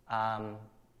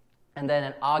 And then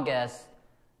in August,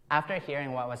 after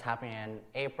hearing what was happening in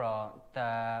April,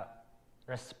 the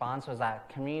response was that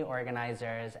community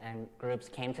organizers and groups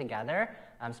came together,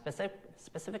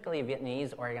 specifically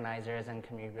Vietnamese organizers and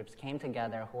community groups came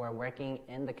together who are working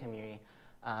in the community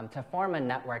to form a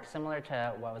network similar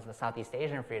to what was the Southeast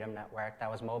Asian Freedom Network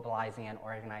that was mobilizing and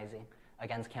organizing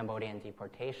against Cambodian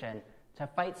deportation to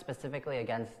fight specifically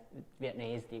against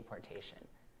Vietnamese deportation.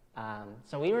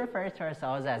 So we refer to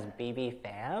ourselves as BB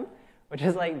Fam, which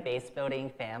is base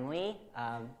building family.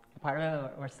 Part of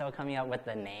it, we're still coming up with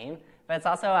the name, but it's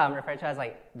also referred to as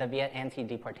the Viet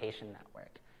Anti-Deportation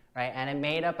Network, right? And it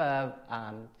made up of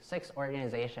 6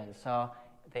 organizations. So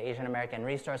the Asian American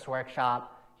Resource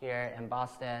Workshop here in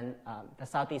Boston, the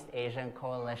Southeast Asian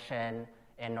Coalition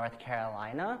in North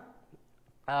Carolina,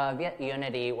 Viet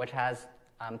Unity, which has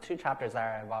 2 chapters that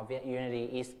are involved, Viet Unity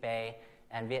East Bay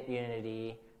and Viet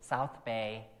Unity South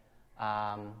Bay,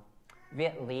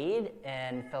 Viet Lead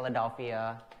in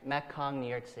Philadelphia, Mekong, New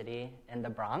York City, in the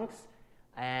Bronx,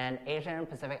 and Asian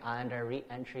Pacific Islander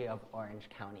Re-Entry of Orange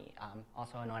County,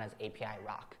 also known as API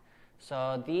ROC.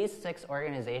 So these 6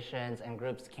 organizations and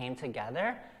groups came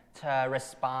together to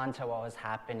respond to what was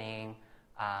happening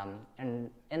in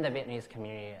the Vietnamese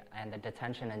community and the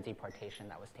detention and deportation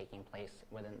that was taking place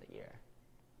within the year.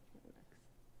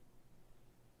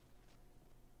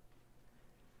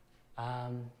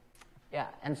 Yeah,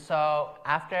 and so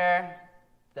after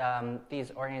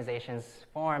these organizations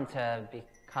formed to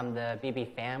become the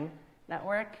BB Fam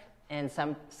network, in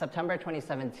September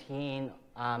 2017,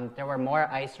 there were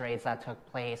more ICE raids that took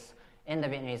place in the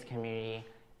Vietnamese community,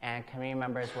 and community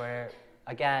members were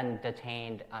again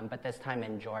detained, but this time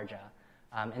in Georgia,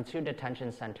 in 2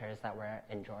 detention centers that were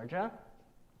in Georgia.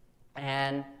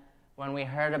 And when we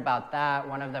heard about that,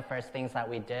 one of the first things that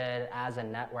we did as a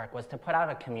network was to put out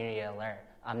a community alert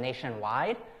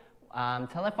nationwide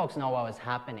to let folks know what was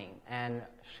happening. And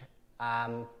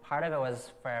part of it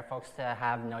was for folks to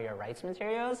have know your rights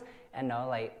materials and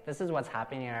know this is what's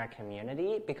happening in our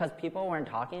community, because people weren't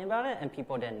talking about it and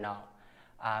people didn't know.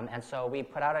 And so we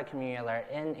put out a community alert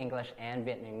in English and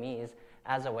Vietnamese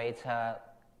as a way to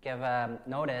give a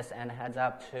notice and heads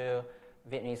up to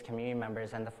Vietnamese community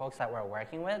members and the folks that we're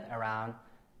working with around,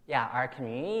 yeah, our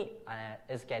community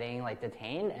is getting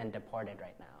detained and deported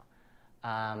right now.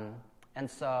 And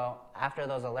so after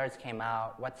those alerts came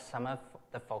out, what some of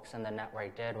the folks in the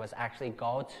network did was actually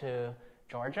go to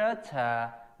Georgia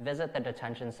to visit the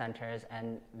detention centers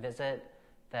and visit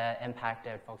the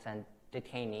impacted folks and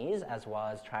detainees, as well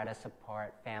as try to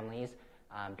support families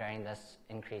during this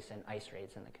increase in ICE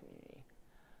raids in the community.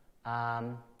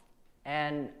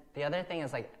 And the other thing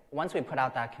is once we put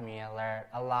out that community alert,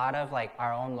 a lot of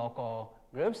our own local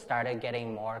groups started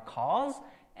getting more calls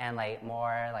and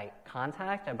more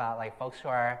contact about folks who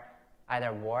are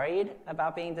either worried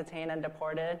about being detained and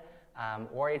deported,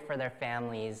 worried for their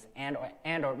families, and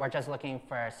or we're just looking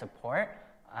for support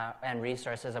and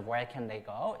resources of where can they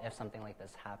go if something like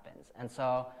this happens. And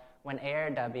so when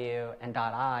ARW and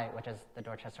 .I, which is the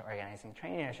Dorchester Organizing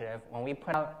Training Initiative, when we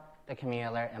put out the community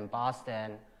alert in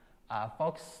Boston,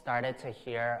 folks started to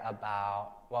hear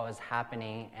about what was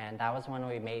happening, and that was when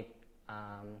we made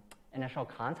initial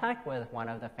contact with one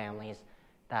of the families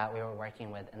that we were working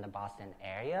with in the Boston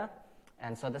area.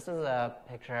 And so this is a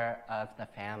picture of the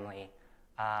family.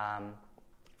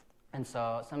 And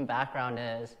so some background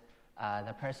is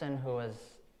the person who was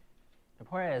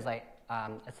deported is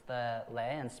it's the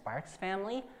Lê and Sparks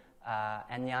family.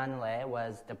 And Nhan Lê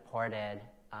was deported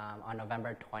on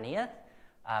November 20th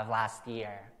of last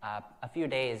year, a few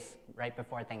days right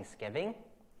before Thanksgiving.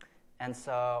 And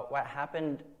so what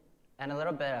happened, and a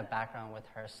little bit of background with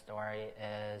her story,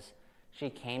 is she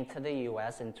came to the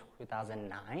US in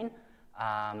 2009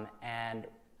 and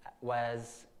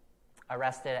was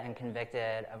arrested and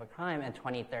convicted of a crime in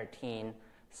 2013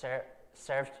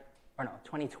 served,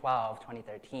 2012,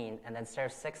 2013, and then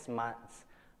served 6 months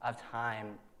of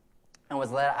time and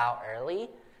was let out early.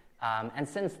 And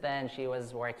since then, she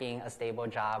was working a stable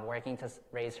job, working to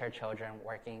raise her children,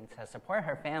 working to support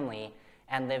her family,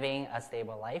 and living a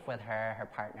stable life with her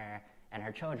partner, and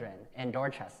her children in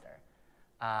Dorchester.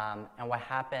 And what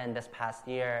happened this past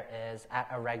year is at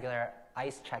a regular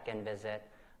ICE check-in visit,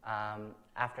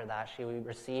 after that, she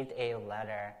received a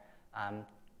letter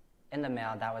in the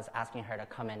mail that was asking her to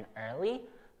come in early.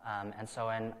 And so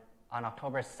on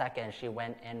October 2nd, she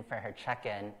went in for her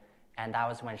check-in, and that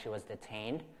was when she was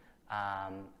detained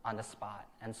on the spot.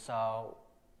 And so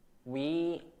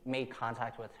we made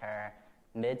contact with her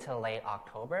mid to late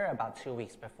October, about 2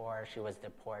 weeks before she was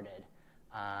deported.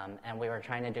 And we were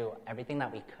trying to do everything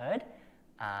that we could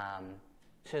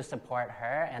to support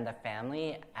her and the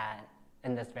family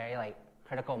in this very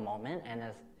critical moment and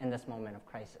in this moment of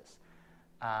crisis.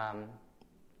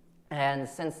 And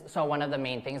so one of the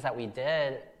main things that we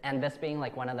did, and this being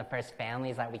one of the first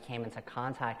families that we came into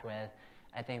contact with,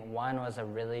 I think one was a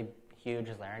really huge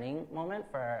learning moment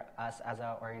for us as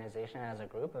an organization, as a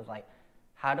group, of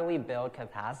how do we build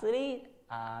capacity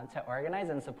to organize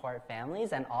and support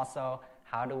families, and also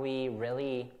how do we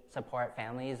really support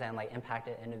families and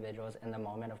impacted individuals in the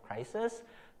moment of crisis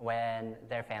when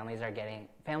their family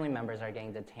members are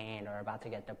getting detained or about to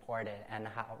get deported, and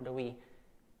how do we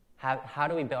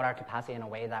build our capacity in a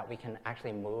way that we can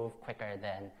actually move quicker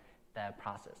than the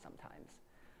process sometimes.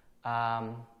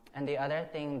 And the other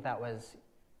thing that was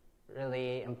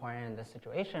really important in this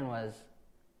situation was,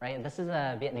 right, this is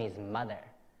a Vietnamese mother,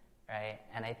 right?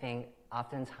 And I think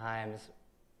oftentimes,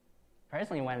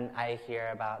 personally, when I hear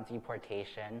about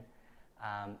deportation,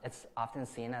 it's often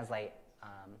seen as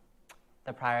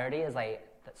the priority is the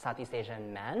Southeast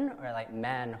Asian men, or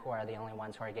men who are the only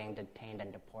ones who are getting detained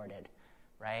and deported,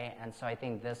 right? And so I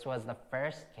think this was the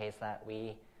first case that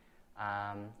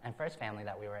and first family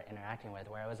that we were interacting with,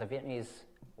 where it was a Vietnamese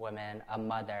woman, a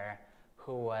mother,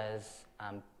 who was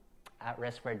at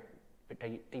risk for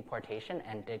deportation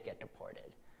and did get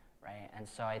deported, right? And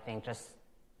so I think just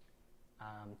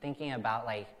thinking about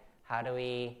how do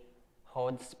we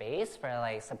hold space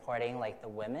for supporting the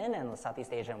women and the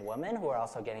Southeast Asian women who are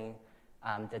also getting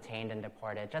detained and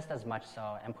deported just as much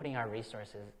so, and putting our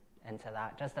resources into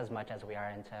that just as much as we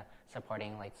are into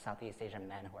supporting Southeast Asian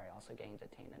men who are also getting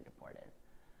detained and deported.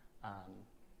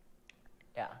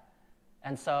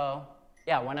 And so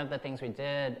one of the things we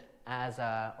did as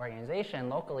an organization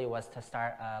locally was to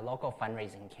start a local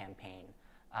fundraising campaign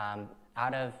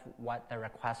out of what the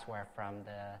requests were from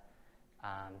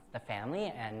the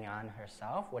family and Nhan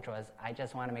herself, which was, I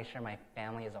just want to make sure my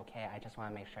family is okay. I just want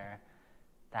to make sure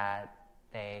that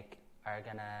they are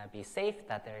going to be safe,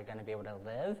 that they're going to be able to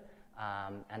live,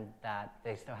 and that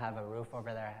they still have a roof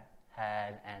over their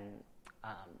head and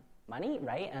money,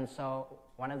 right? And so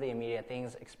one of the immediate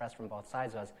things expressed from both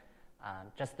sides was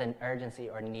just the urgency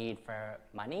or need for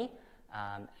money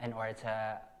in order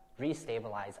to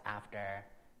restabilize after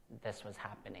this was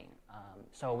happening.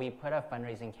 So we put a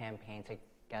fundraising campaign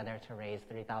together to raise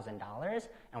 $3,000,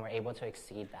 and we're able to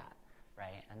exceed that,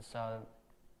 right? And so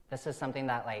this is something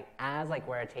that as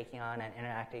we're taking on and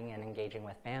interacting and engaging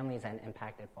with families and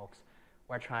impacted folks,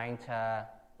 we're trying to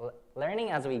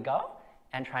learning as we go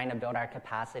and trying to build our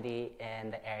capacity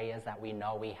in the areas that we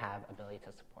know we have ability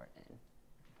to support in.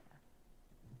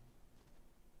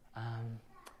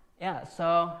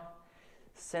 So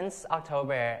since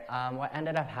October, what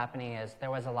ended up happening is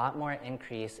there was a lot more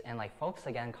increase in folks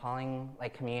again calling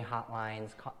community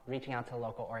hotlines, reaching out to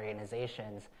local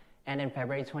organizations. And in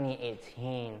February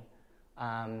 2018,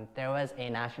 there was a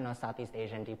national Southeast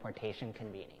Asian deportation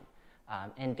convening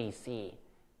in DC.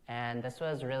 And this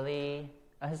was really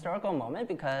a historical moment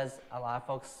because a lot of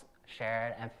folks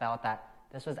shared and felt that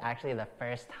this was actually the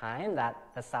first time that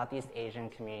the Southeast Asian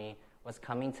community was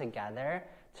coming together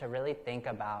to really think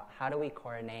about how do we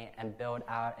coordinate and build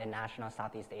out a national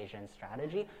Southeast Asian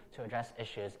strategy to address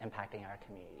issues impacting our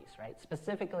communities, right?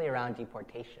 Specifically around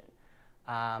deportation.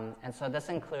 And so this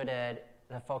included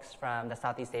the folks from the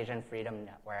Southeast Asian Freedom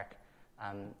Network,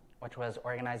 which was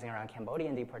organizing around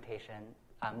Cambodian deportation,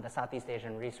 the Southeast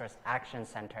Asian Resource Action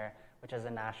Center, which is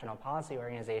a national policy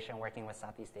organization working with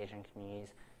Southeast Asian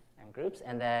communities and groups,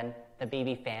 and then the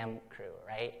BB Fam crew,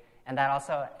 right? And that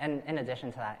also, and in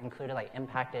addition to that, included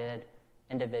impacted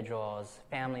individuals,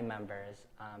 family members,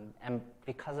 and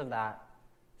because of that,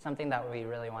 something that we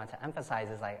really want to emphasize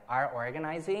is our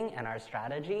organizing and our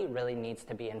strategy really needs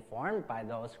to be informed by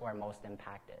those who are most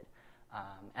impacted,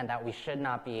 and that we should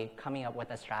not be coming up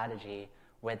with a strategy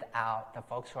without the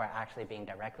folks who are actually being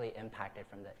directly impacted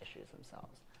from the issues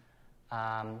themselves.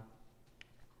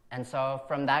 And so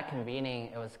from that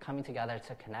convening, it was coming together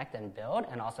to connect and build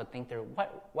and also think through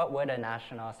what would a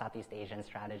national Southeast Asian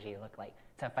strategy look like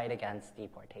to fight against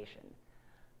deportation.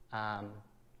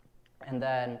 And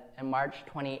then in March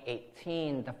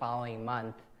 2018, the following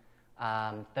month,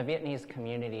 the Vietnamese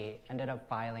community ended up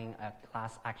filing a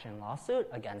class action lawsuit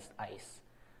against ICE.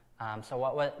 So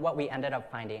what we ended up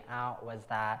finding out was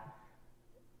that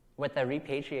with the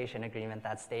repatriation agreement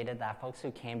that stated that folks who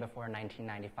came before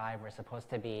 1995 were supposed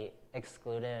to be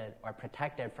excluded or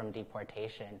protected from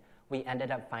deportation, we ended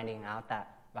up finding out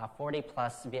that about 40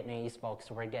 plus Vietnamese folks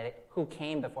who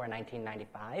came before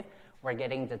 1995 were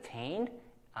getting detained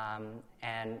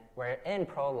and were in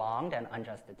prolonged and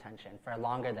unjust detention for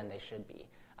longer than they should be,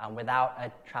 without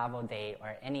a travel date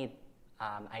or any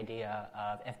idea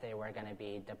of if they were going to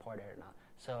be deported or not.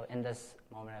 So in this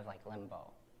moment of like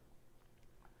limbo.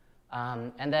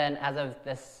 And then as of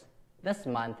this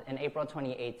month, in April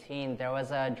 2018, there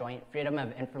was a joint Freedom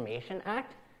of Information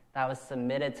Act that was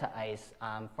submitted to ICE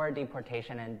for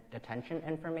deportation and detention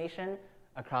information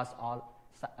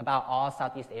about all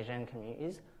Southeast Asian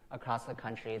communities across the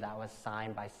country that was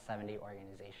signed by 70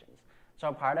 organizations.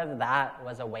 So part of that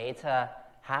was a way to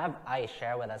have ICE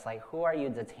share with us, like, who are you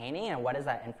detaining and what is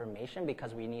that information?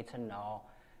 Because we need to know,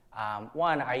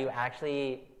 one, are you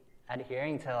actually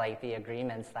adhering to like the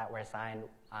agreements that were signed,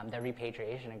 the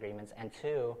repatriation agreements, and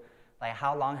two, like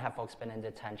how long have folks been in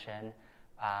detention,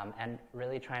 and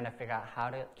really trying to figure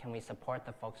out can we support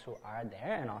the folks who are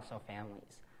there and also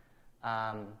families.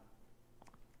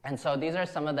 And so these are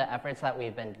some of the efforts that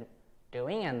we've been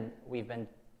doing and we've been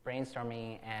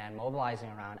brainstorming and mobilizing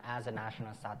around as a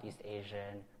national Southeast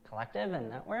Asian collective and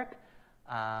network.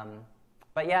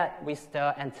 But yet,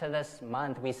 and to this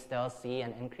month, we still see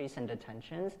an increase in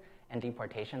detentions and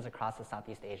deportations across the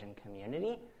Southeast Asian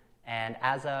community. And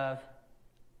as of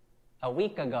a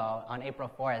week ago, on April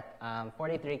 4th,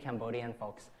 43 Cambodian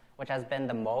folks, which has been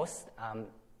the most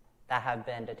that have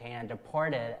been detained and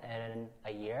deported in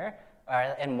a year,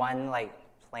 or in one like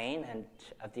plane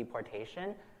of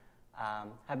deportation,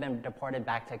 have been deported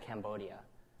back to Cambodia.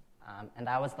 And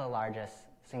that was the largest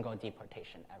single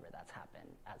deportation ever that's happened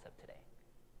as of today.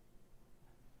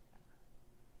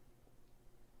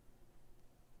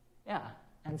 Yeah,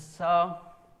 and so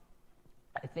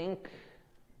I think,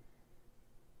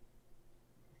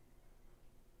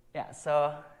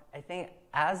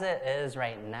 as it is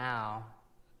right now,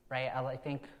 right, I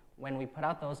think when we put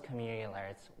out those community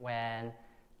alerts, when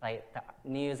like the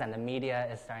news and the media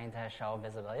is starting to show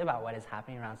visibility about what is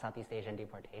happening around Southeast Asian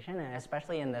deportation, and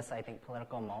especially in this, I think,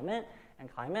 political moment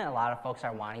and climate, a lot of folks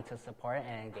are wanting to support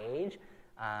and engage.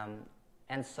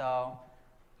 And so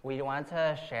we wanted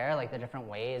to share like the different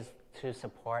ways to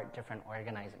support different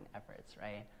organizing efforts,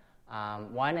 right?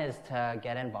 One is to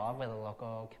get involved with a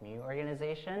local community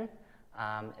organization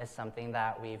is something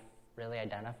that we've really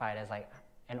identified as like,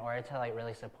 in order to like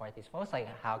really support these folks, like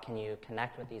how can you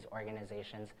connect with these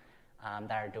organizations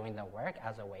that are doing the work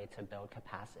as a way to build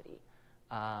capacity.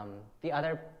 The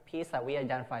other piece that we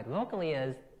identified locally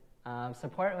is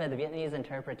support with Vietnamese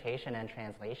interpretation and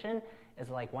translation is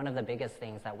like one of the biggest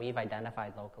things that we've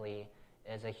identified locally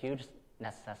is a huge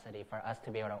necessity for us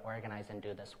to be able to organize and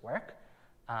do this work.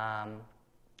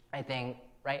 I think,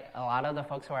 right, a lot of the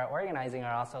folks who are organizing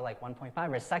are also like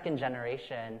 1.5 or second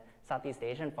generation Southeast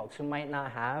Asian folks who might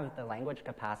not have the language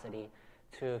capacity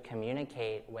to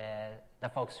communicate with the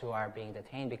folks who are being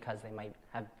detained because they might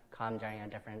have come during a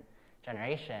different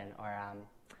generation or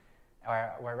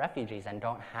were refugees and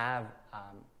don't have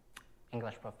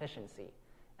English proficiency.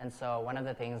 And so one of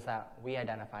the things that we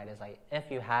identified is like,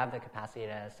 if you have the capacity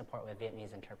to support with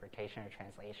Vietnamese interpretation or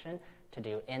translation, to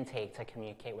do intake to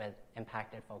communicate with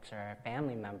impacted folks or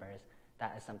family members,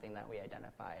 that is something that we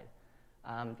identified.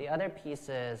 The other piece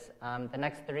is, the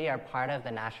next three are part of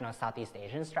the National Southeast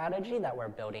Asian Strategy that we're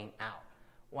building out.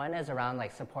 One is around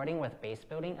like supporting with base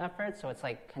building efforts, so it's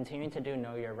like continuing to do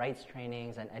know your rights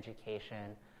trainings and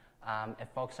education. If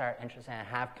folks are interested and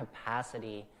have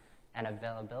capacity and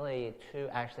availability to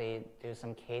actually do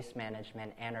some case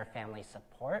management and or family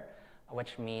support,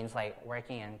 which means like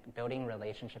working and building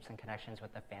relationships and connections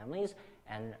with the families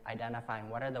and identifying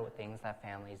what are the things that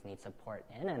families need support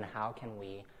in and how can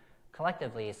we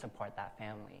collectively support that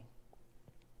family.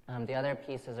 The other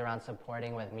piece is around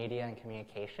supporting with media and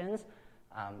communications,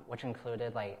 which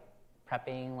included like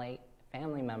prepping like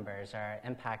family members or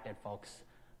impacted folks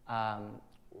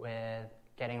with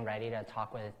getting ready to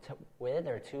talk with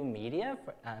or to media,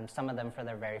 some of them for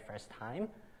their very first time,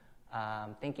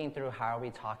 thinking through how are we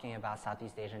talking about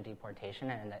Southeast Asian deportation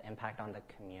and the impact on the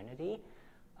community,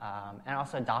 and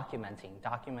also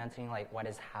documenting like what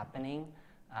is happening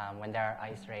when there are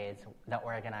ICE raids, the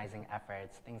organizing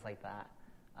efforts, things like that.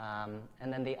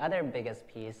 And then the other biggest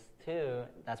piece too,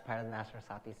 that's part of the National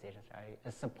Southeast Asian Strategy,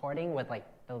 is supporting with like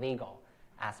the legal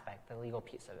aspect, the legal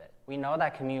piece of it. We know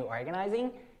that community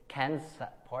organizing can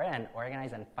support and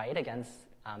organize and fight against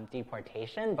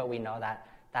deportation, but we know that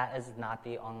that is not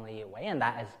the only way, and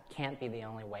that can't be the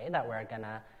only way that we're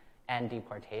gonna end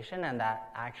deportation, and that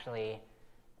actually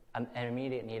an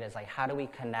immediate need is like, how do we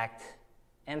connect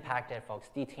impacted folks,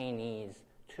 detainees,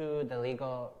 to the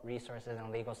legal resources and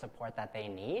legal support that they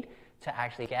need to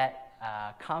actually get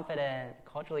a confident,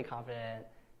 culturally confident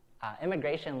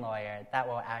immigration lawyer that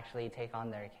will actually take on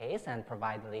their case and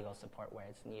provide the legal support where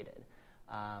it's needed.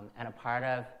 And a part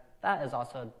of that is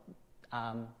also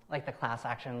like the class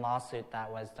action lawsuit that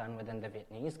was done within the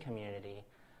Vietnamese community,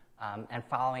 and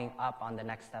following up on the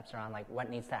next steps around like what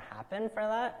needs to happen for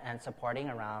that and supporting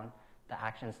around the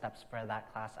action steps for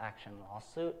that class action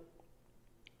lawsuit.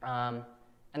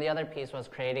 And the other piece was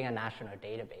creating a national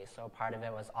database. So part of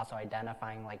it was also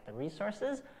identifying like the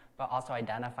resources, but also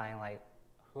identifying like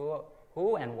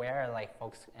who and where like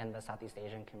folks in the Southeast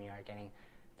Asian community are getting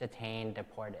detained,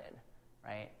 deported,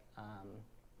 right?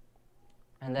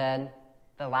 And then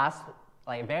the last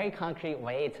like very concrete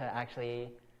way to actually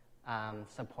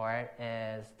support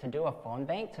is to do a phone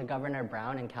bank to Governor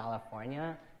Brown in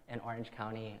California in Orange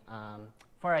County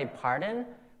for a pardon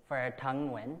for Tung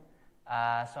Nguyen.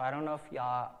 So I don't know if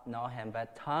y'all know him,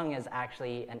 but Tung is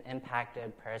actually an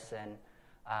impacted person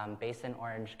based in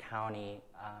Orange County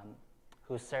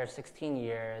who served 16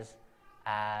 years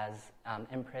as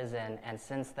in prison, and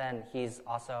since then he's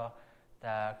also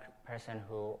the person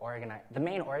who the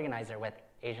main organizer with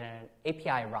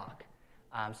API ROC.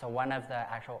 So one of the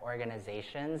actual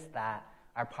organizations that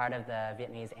are part of the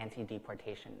Vietnamese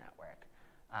anti-deportation network.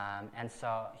 And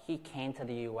so he came to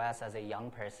the US as a young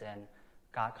person,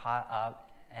 got caught up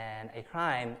in a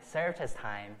crime, served his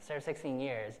time, served 16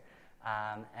 years,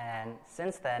 and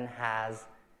since then has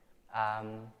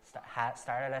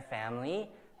started a family,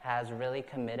 has really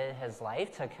committed his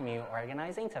life to community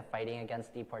organizing, to fighting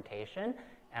against deportation,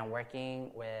 and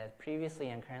working with previously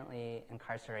and currently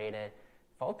incarcerated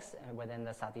folks within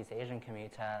the Southeast Asian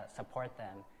community to support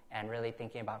them and really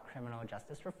thinking about criminal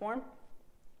justice reform.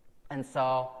 And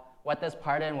so what this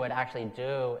pardon would actually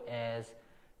do is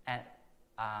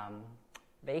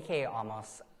vacate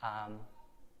almost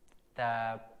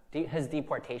his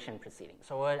deportation proceeding.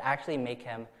 So it would actually make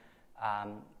him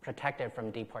protected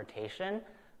from deportation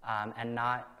and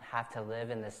not have to live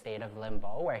in this state of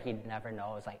limbo where he never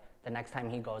knows, like, the next time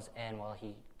he goes in, will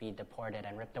he be deported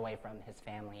and ripped away from his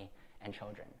family and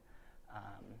children.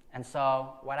 And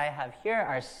so what I have here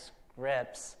are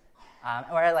scripts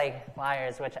or like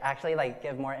flyers which actually like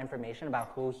give more information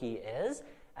about who he is,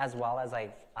 as well as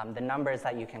like the numbers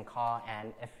that you can call,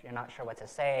 and if you're not sure what to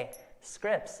say,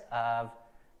 scripts of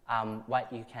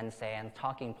what you can say and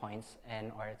talking points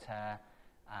in order to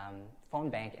phone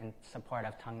bank in support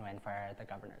of Tung Nguyen for the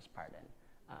governor's pardon.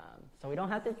 So we don't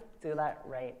have to do that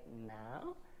right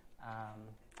now,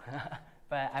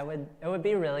 but it would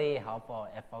be really helpful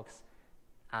if folks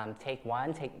take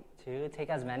one, take two, take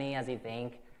as many as you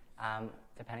think,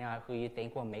 depending on who you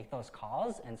think will make those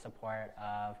calls in support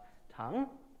of Tung.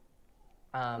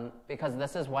 Because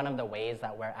this is one of the ways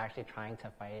that we're actually trying to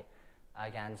fight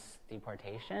against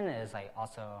deportation, is like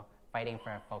also fighting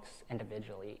for folks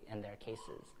individually in their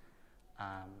cases.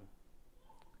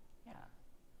 Yeah,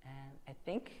 and I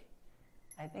think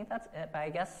that's it. But I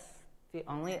guess the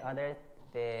only other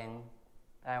thing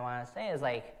that I want to say is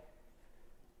like,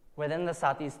 within the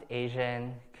Southeast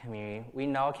Asian community, we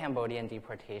know Cambodian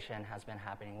deportation has been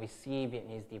happening. We see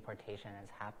Vietnamese deportation is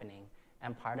happening.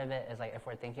 And part of it is like, if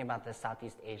we're thinking about the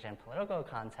Southeast Asian political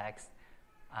context,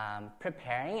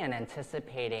 preparing and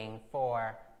anticipating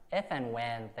for if and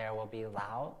when there will be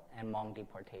Lao and Hmong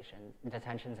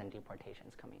detentions and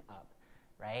deportations coming up,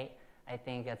 right? I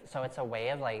think it's a way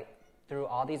of like, through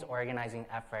all these organizing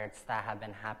efforts that have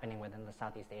been happening within the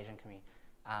Southeast Asian community,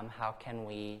 how can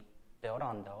we build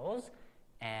on those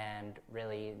and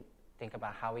really think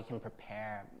about how we can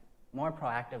prepare more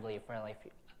proactively for like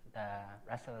the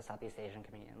rest of the Southeast Asian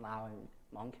community and Lao and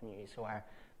Hmong communities who are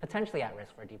potentially at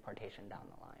risk for deportation down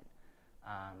the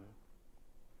line.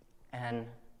 And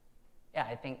yeah,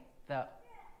 I think the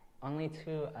only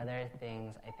two other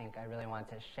things I think I really want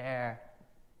to share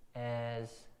is,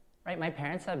 right, my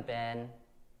parents have been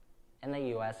in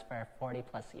the US for 40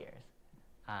 plus years.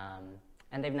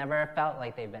 And they've never felt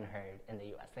like they've been heard in the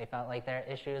US. They felt like their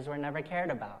issues were never cared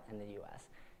about in the US.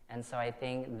 And so I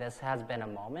think this has been a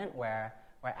moment where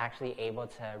we're actually able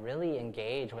to really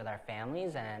engage with our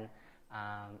families and,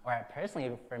 or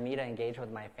personally, for me to engage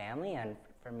with my family and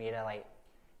for me to like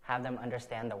have them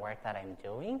understand the work that I'm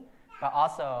doing, but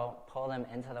also pull them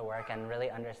into the work and really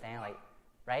understand, like,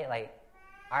 right, like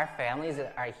our families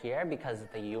are here because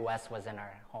the U.S. was in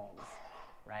our homes,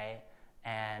 right?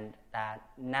 And that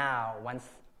now, once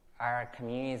our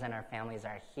communities and our families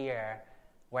are here,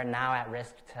 we're now at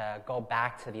risk to go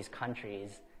back to these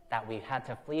countries that we had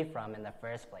to flee from in the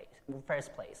first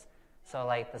place. So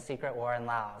like the Secret War in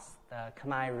Laos, the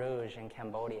Khmer Rouge in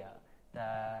Cambodia,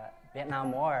 the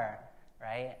Vietnam War,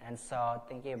 right? And so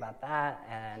thinking about that,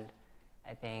 and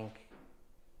I think,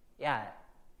 yeah,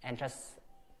 and just,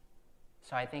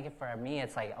 so I think for me,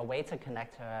 it's like a way to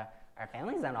connect to our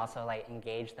families and also like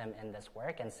engage them in this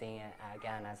work and seeing it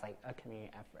again as like a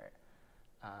community effort.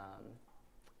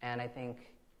 And I think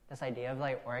this idea of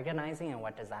like organizing and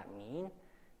what does that mean,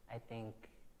 I think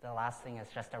the last thing is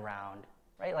just around,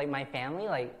 right? Like my family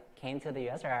like came to the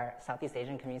U.S. or our Southeast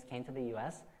Asian communities came to the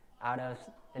U.S. out of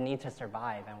the need to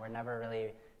survive, and we're never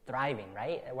really thriving,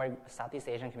 right? Where Southeast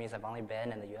Asian communities have only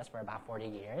been in the U.S. for about 40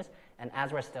 years, and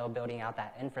as we're still building out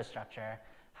that infrastructure,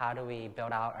 how do we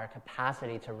build out our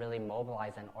capacity to really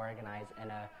mobilize and organize in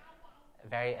a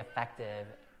very effective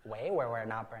way where we're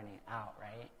not burning out,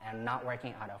 right? And not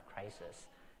working out of crisis.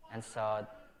 And so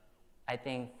I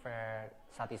think for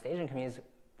Southeast Asian communities,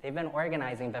 they've been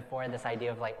organizing before this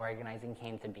idea of like organizing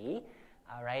came to be,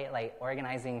 right? Like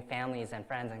organizing families and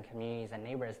friends and communities and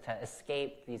neighbors to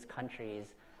escape these countries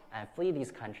and flee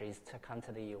these countries to come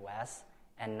to the U.S.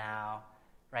 And now,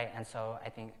 right? And so I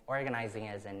think organizing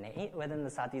is innate within the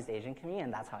Southeast Asian community,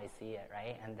 and that's how I see it,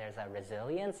 right? And there's a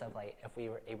resilience of like, if we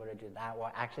were able to do that,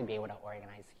 we'll actually be able to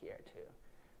organize here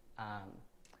too.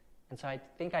 And so I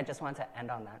think I just want to end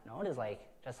on that note is like,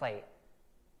 just like,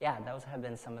 yeah, those have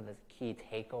been some of the key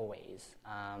takeaways.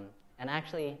 And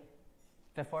actually,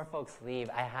 before folks leave,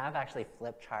 I have actually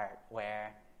flip chart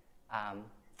where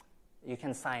you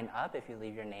can sign up if you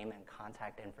leave your name and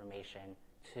contact information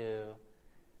to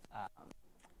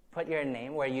put your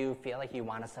name where you feel like you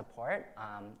want to support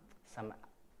some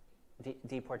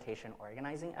deportation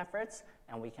organizing efforts,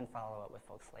 and we can follow up with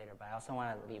folks later. But I also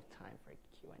want to leave time for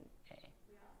Q&A.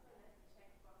 We also have a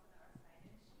checkbox on our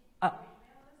sign-in sheet. Oh.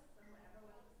 Email us, so whoever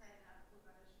wants to sign up, we're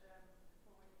going to forward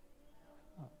the email.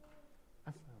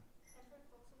 Awesome. And for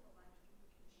folks on the live stream,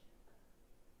 we can share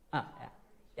them. Oh,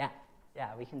 yeah.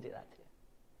 Yeah, we can do that too.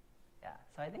 Yeah,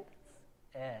 so I think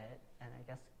that's it. And I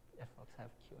guess if folks have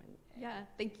Q&A. Yeah,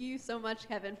 thank you so much,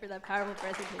 Kevin, for that powerful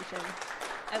presentation.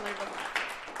 I learned a lot.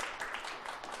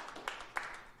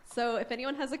 So if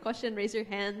anyone has a question, raise your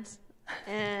hand,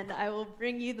 and I will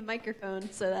bring you the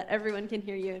microphone so that everyone can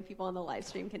hear you and people on the live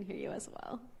stream can hear you as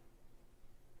well.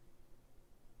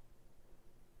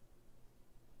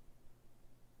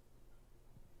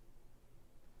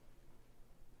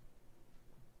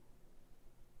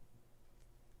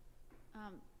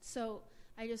 So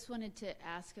I just wanted to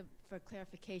ask for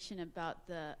clarification about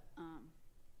the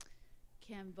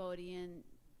Cambodian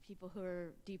people who are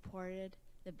deported,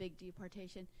 the big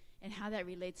deportation, and how that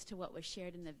relates to what was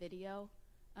shared in the video.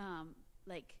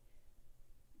 Like,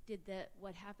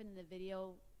 what happened in the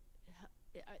video,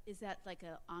 is that like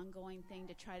an ongoing thing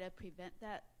to try to prevent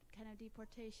that kind of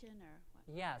deportation, or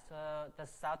what? Yeah, so the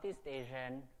Southeast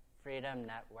Asian Freedom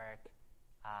Network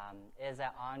is an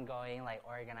ongoing like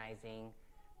organizing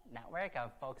network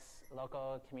of folks,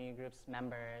 local community groups,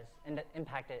 members,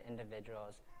 impacted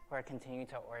individuals who are continuing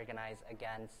to organize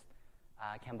against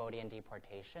Cambodian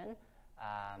deportation,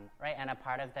 right? And a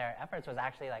part of their efforts was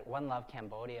actually like One Love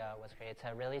Cambodia was created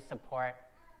to really support,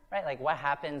 right? Like what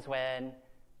happens when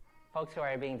folks who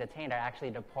are being detained are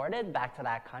actually deported back to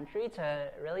that country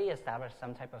to really establish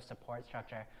some type of support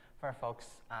structure for folks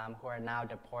who are now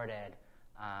deported.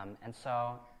 And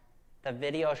so the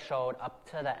video showed up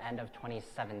to the end of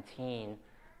 2017,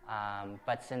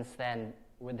 but since then,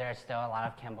 there's still a lot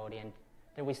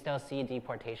of we still see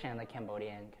deportation in the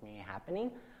Cambodian community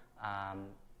happening.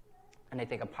 And I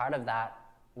think a part of that,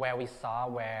 where we saw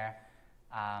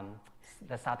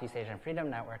the Southeast Asian Freedom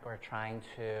Network were trying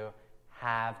to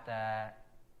have the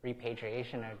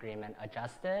repatriation agreement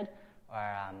adjusted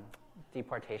or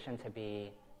deportation to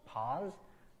be paused.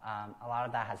 A lot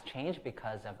of that has changed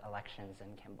because of elections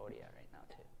in Cambodia right now,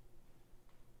 too.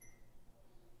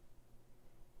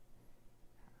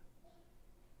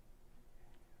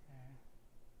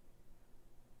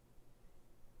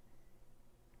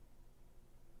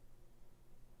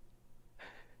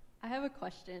 I have a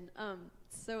question.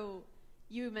 So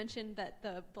you mentioned that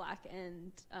the Black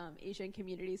and Asian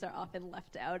communities are often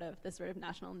left out of the sort of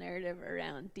national narrative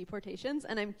around deportations,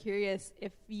 and I'm curious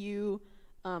if you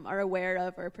are aware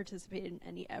of or participate in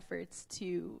any efforts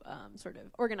to sort of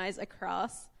organize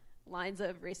across lines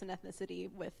of race and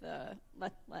ethnicity with the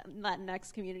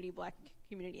Latinx community, Black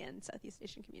community, and Southeast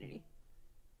Asian community.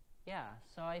 Yeah,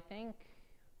 so I think,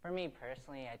 for me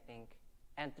personally, I think,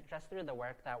 and just through the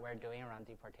work that we're doing around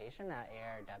deportation at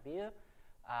ARW,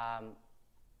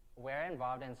 we're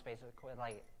involved in spaces with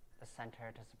like the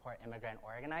Center to Support Immigrant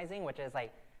Organizing, which is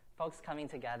like folks coming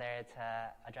together to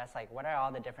address like what are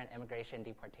all the different immigration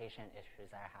deportation issues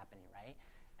that are happening, right?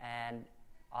 And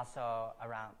also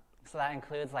around, so that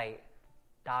includes like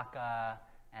DACA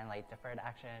and like Deferred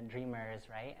Action Dreamers,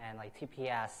 right? And like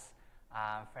TPS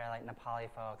for like Nepali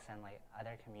folks and like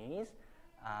other communities.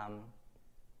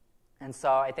 And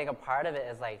so I think a part of it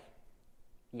is like,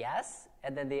 yes,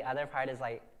 and then the other part is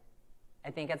like, I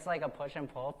think it's like a push and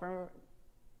pull for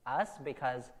us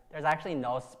because there's actually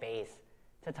no space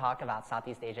to talk about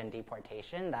Southeast Asian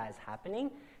deportation that is happening.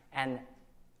 And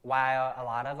while a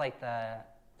lot of like to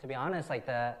be honest, like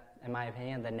in my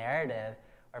opinion, the narrative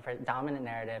or predominant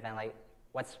narrative and like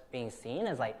what's being seen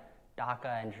is like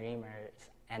DACA and Dreamers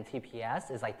and TPS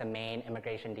is like the main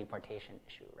immigration deportation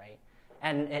issue, right?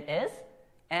 And it is.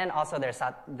 And also there's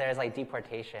like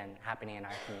deportation happening in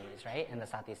our communities, right? In the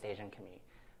Southeast Asian community.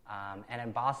 And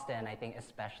in Boston, I think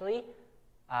especially,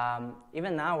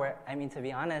 even now, to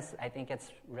be honest, I think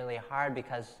it's really hard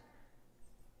because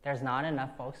there's not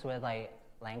enough folks with like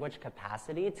language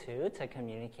capacity to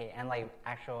communicate and like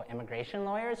actual immigration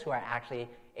lawyers who are actually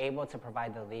able to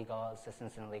provide the legal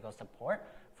assistance and legal support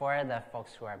for the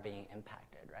folks who are being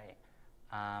impacted, right?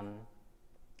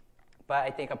 But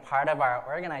I think a part of our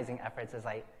organizing efforts is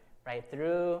like, right,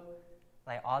 through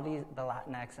like all the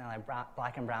Latinx and like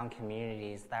Black and Brown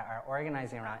communities that are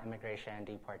organizing around immigration and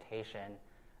deportation,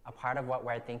 a part of what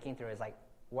we're thinking through is like,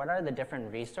 what are the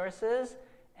different resources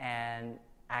and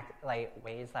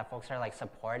ways that folks are like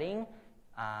supporting,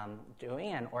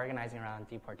 doing and organizing around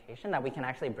deportation that we can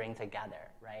actually bring together,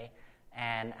 right?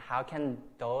 And how can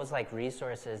those like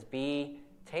resources be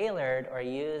tailored or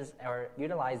used or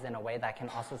utilized in a way that can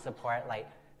also support like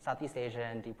Southeast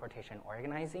Asian deportation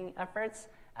organizing efforts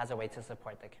as a way to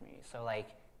support the community. So like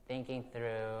thinking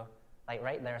through, like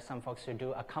right, there are some folks who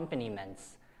do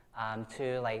accompaniments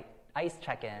to like ICE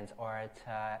check-ins or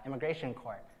to immigration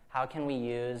court. How can we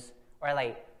use or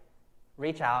like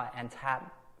reach out and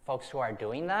tap folks who are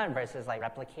doing that versus like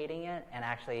replicating it and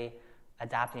actually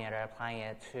adapting it or applying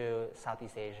it to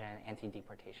Southeast Asian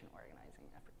anti-deportation organizing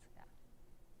efforts. Yeah.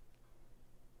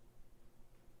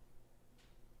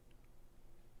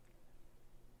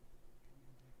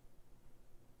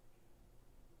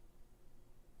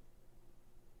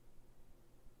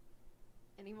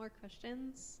 Any more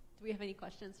questions? Do we have any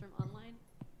questions from online?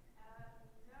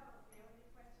 No, the only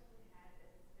question we had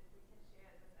is if we can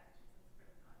share this action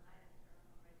script online if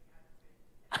you're already out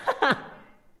of it.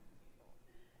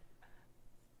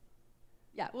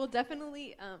 Yeah, we'll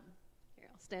definitely, here,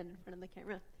 I'll stand in front of the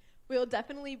camera. We'll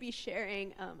definitely be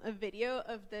sharing a video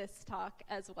of this talk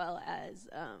as well as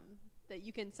that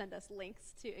you can send us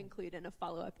links to include in a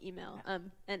follow-up email.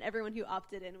 And everyone who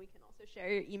opted in, we can also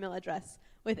share your email address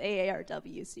with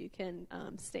AARW so you can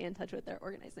stay in touch with their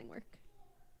organizing work.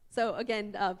 So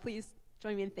again, please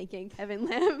join me in thanking Kevin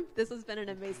Lam. This has been an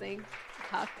amazing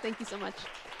talk. Thank you so much.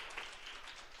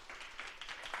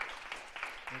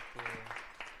 Thank you.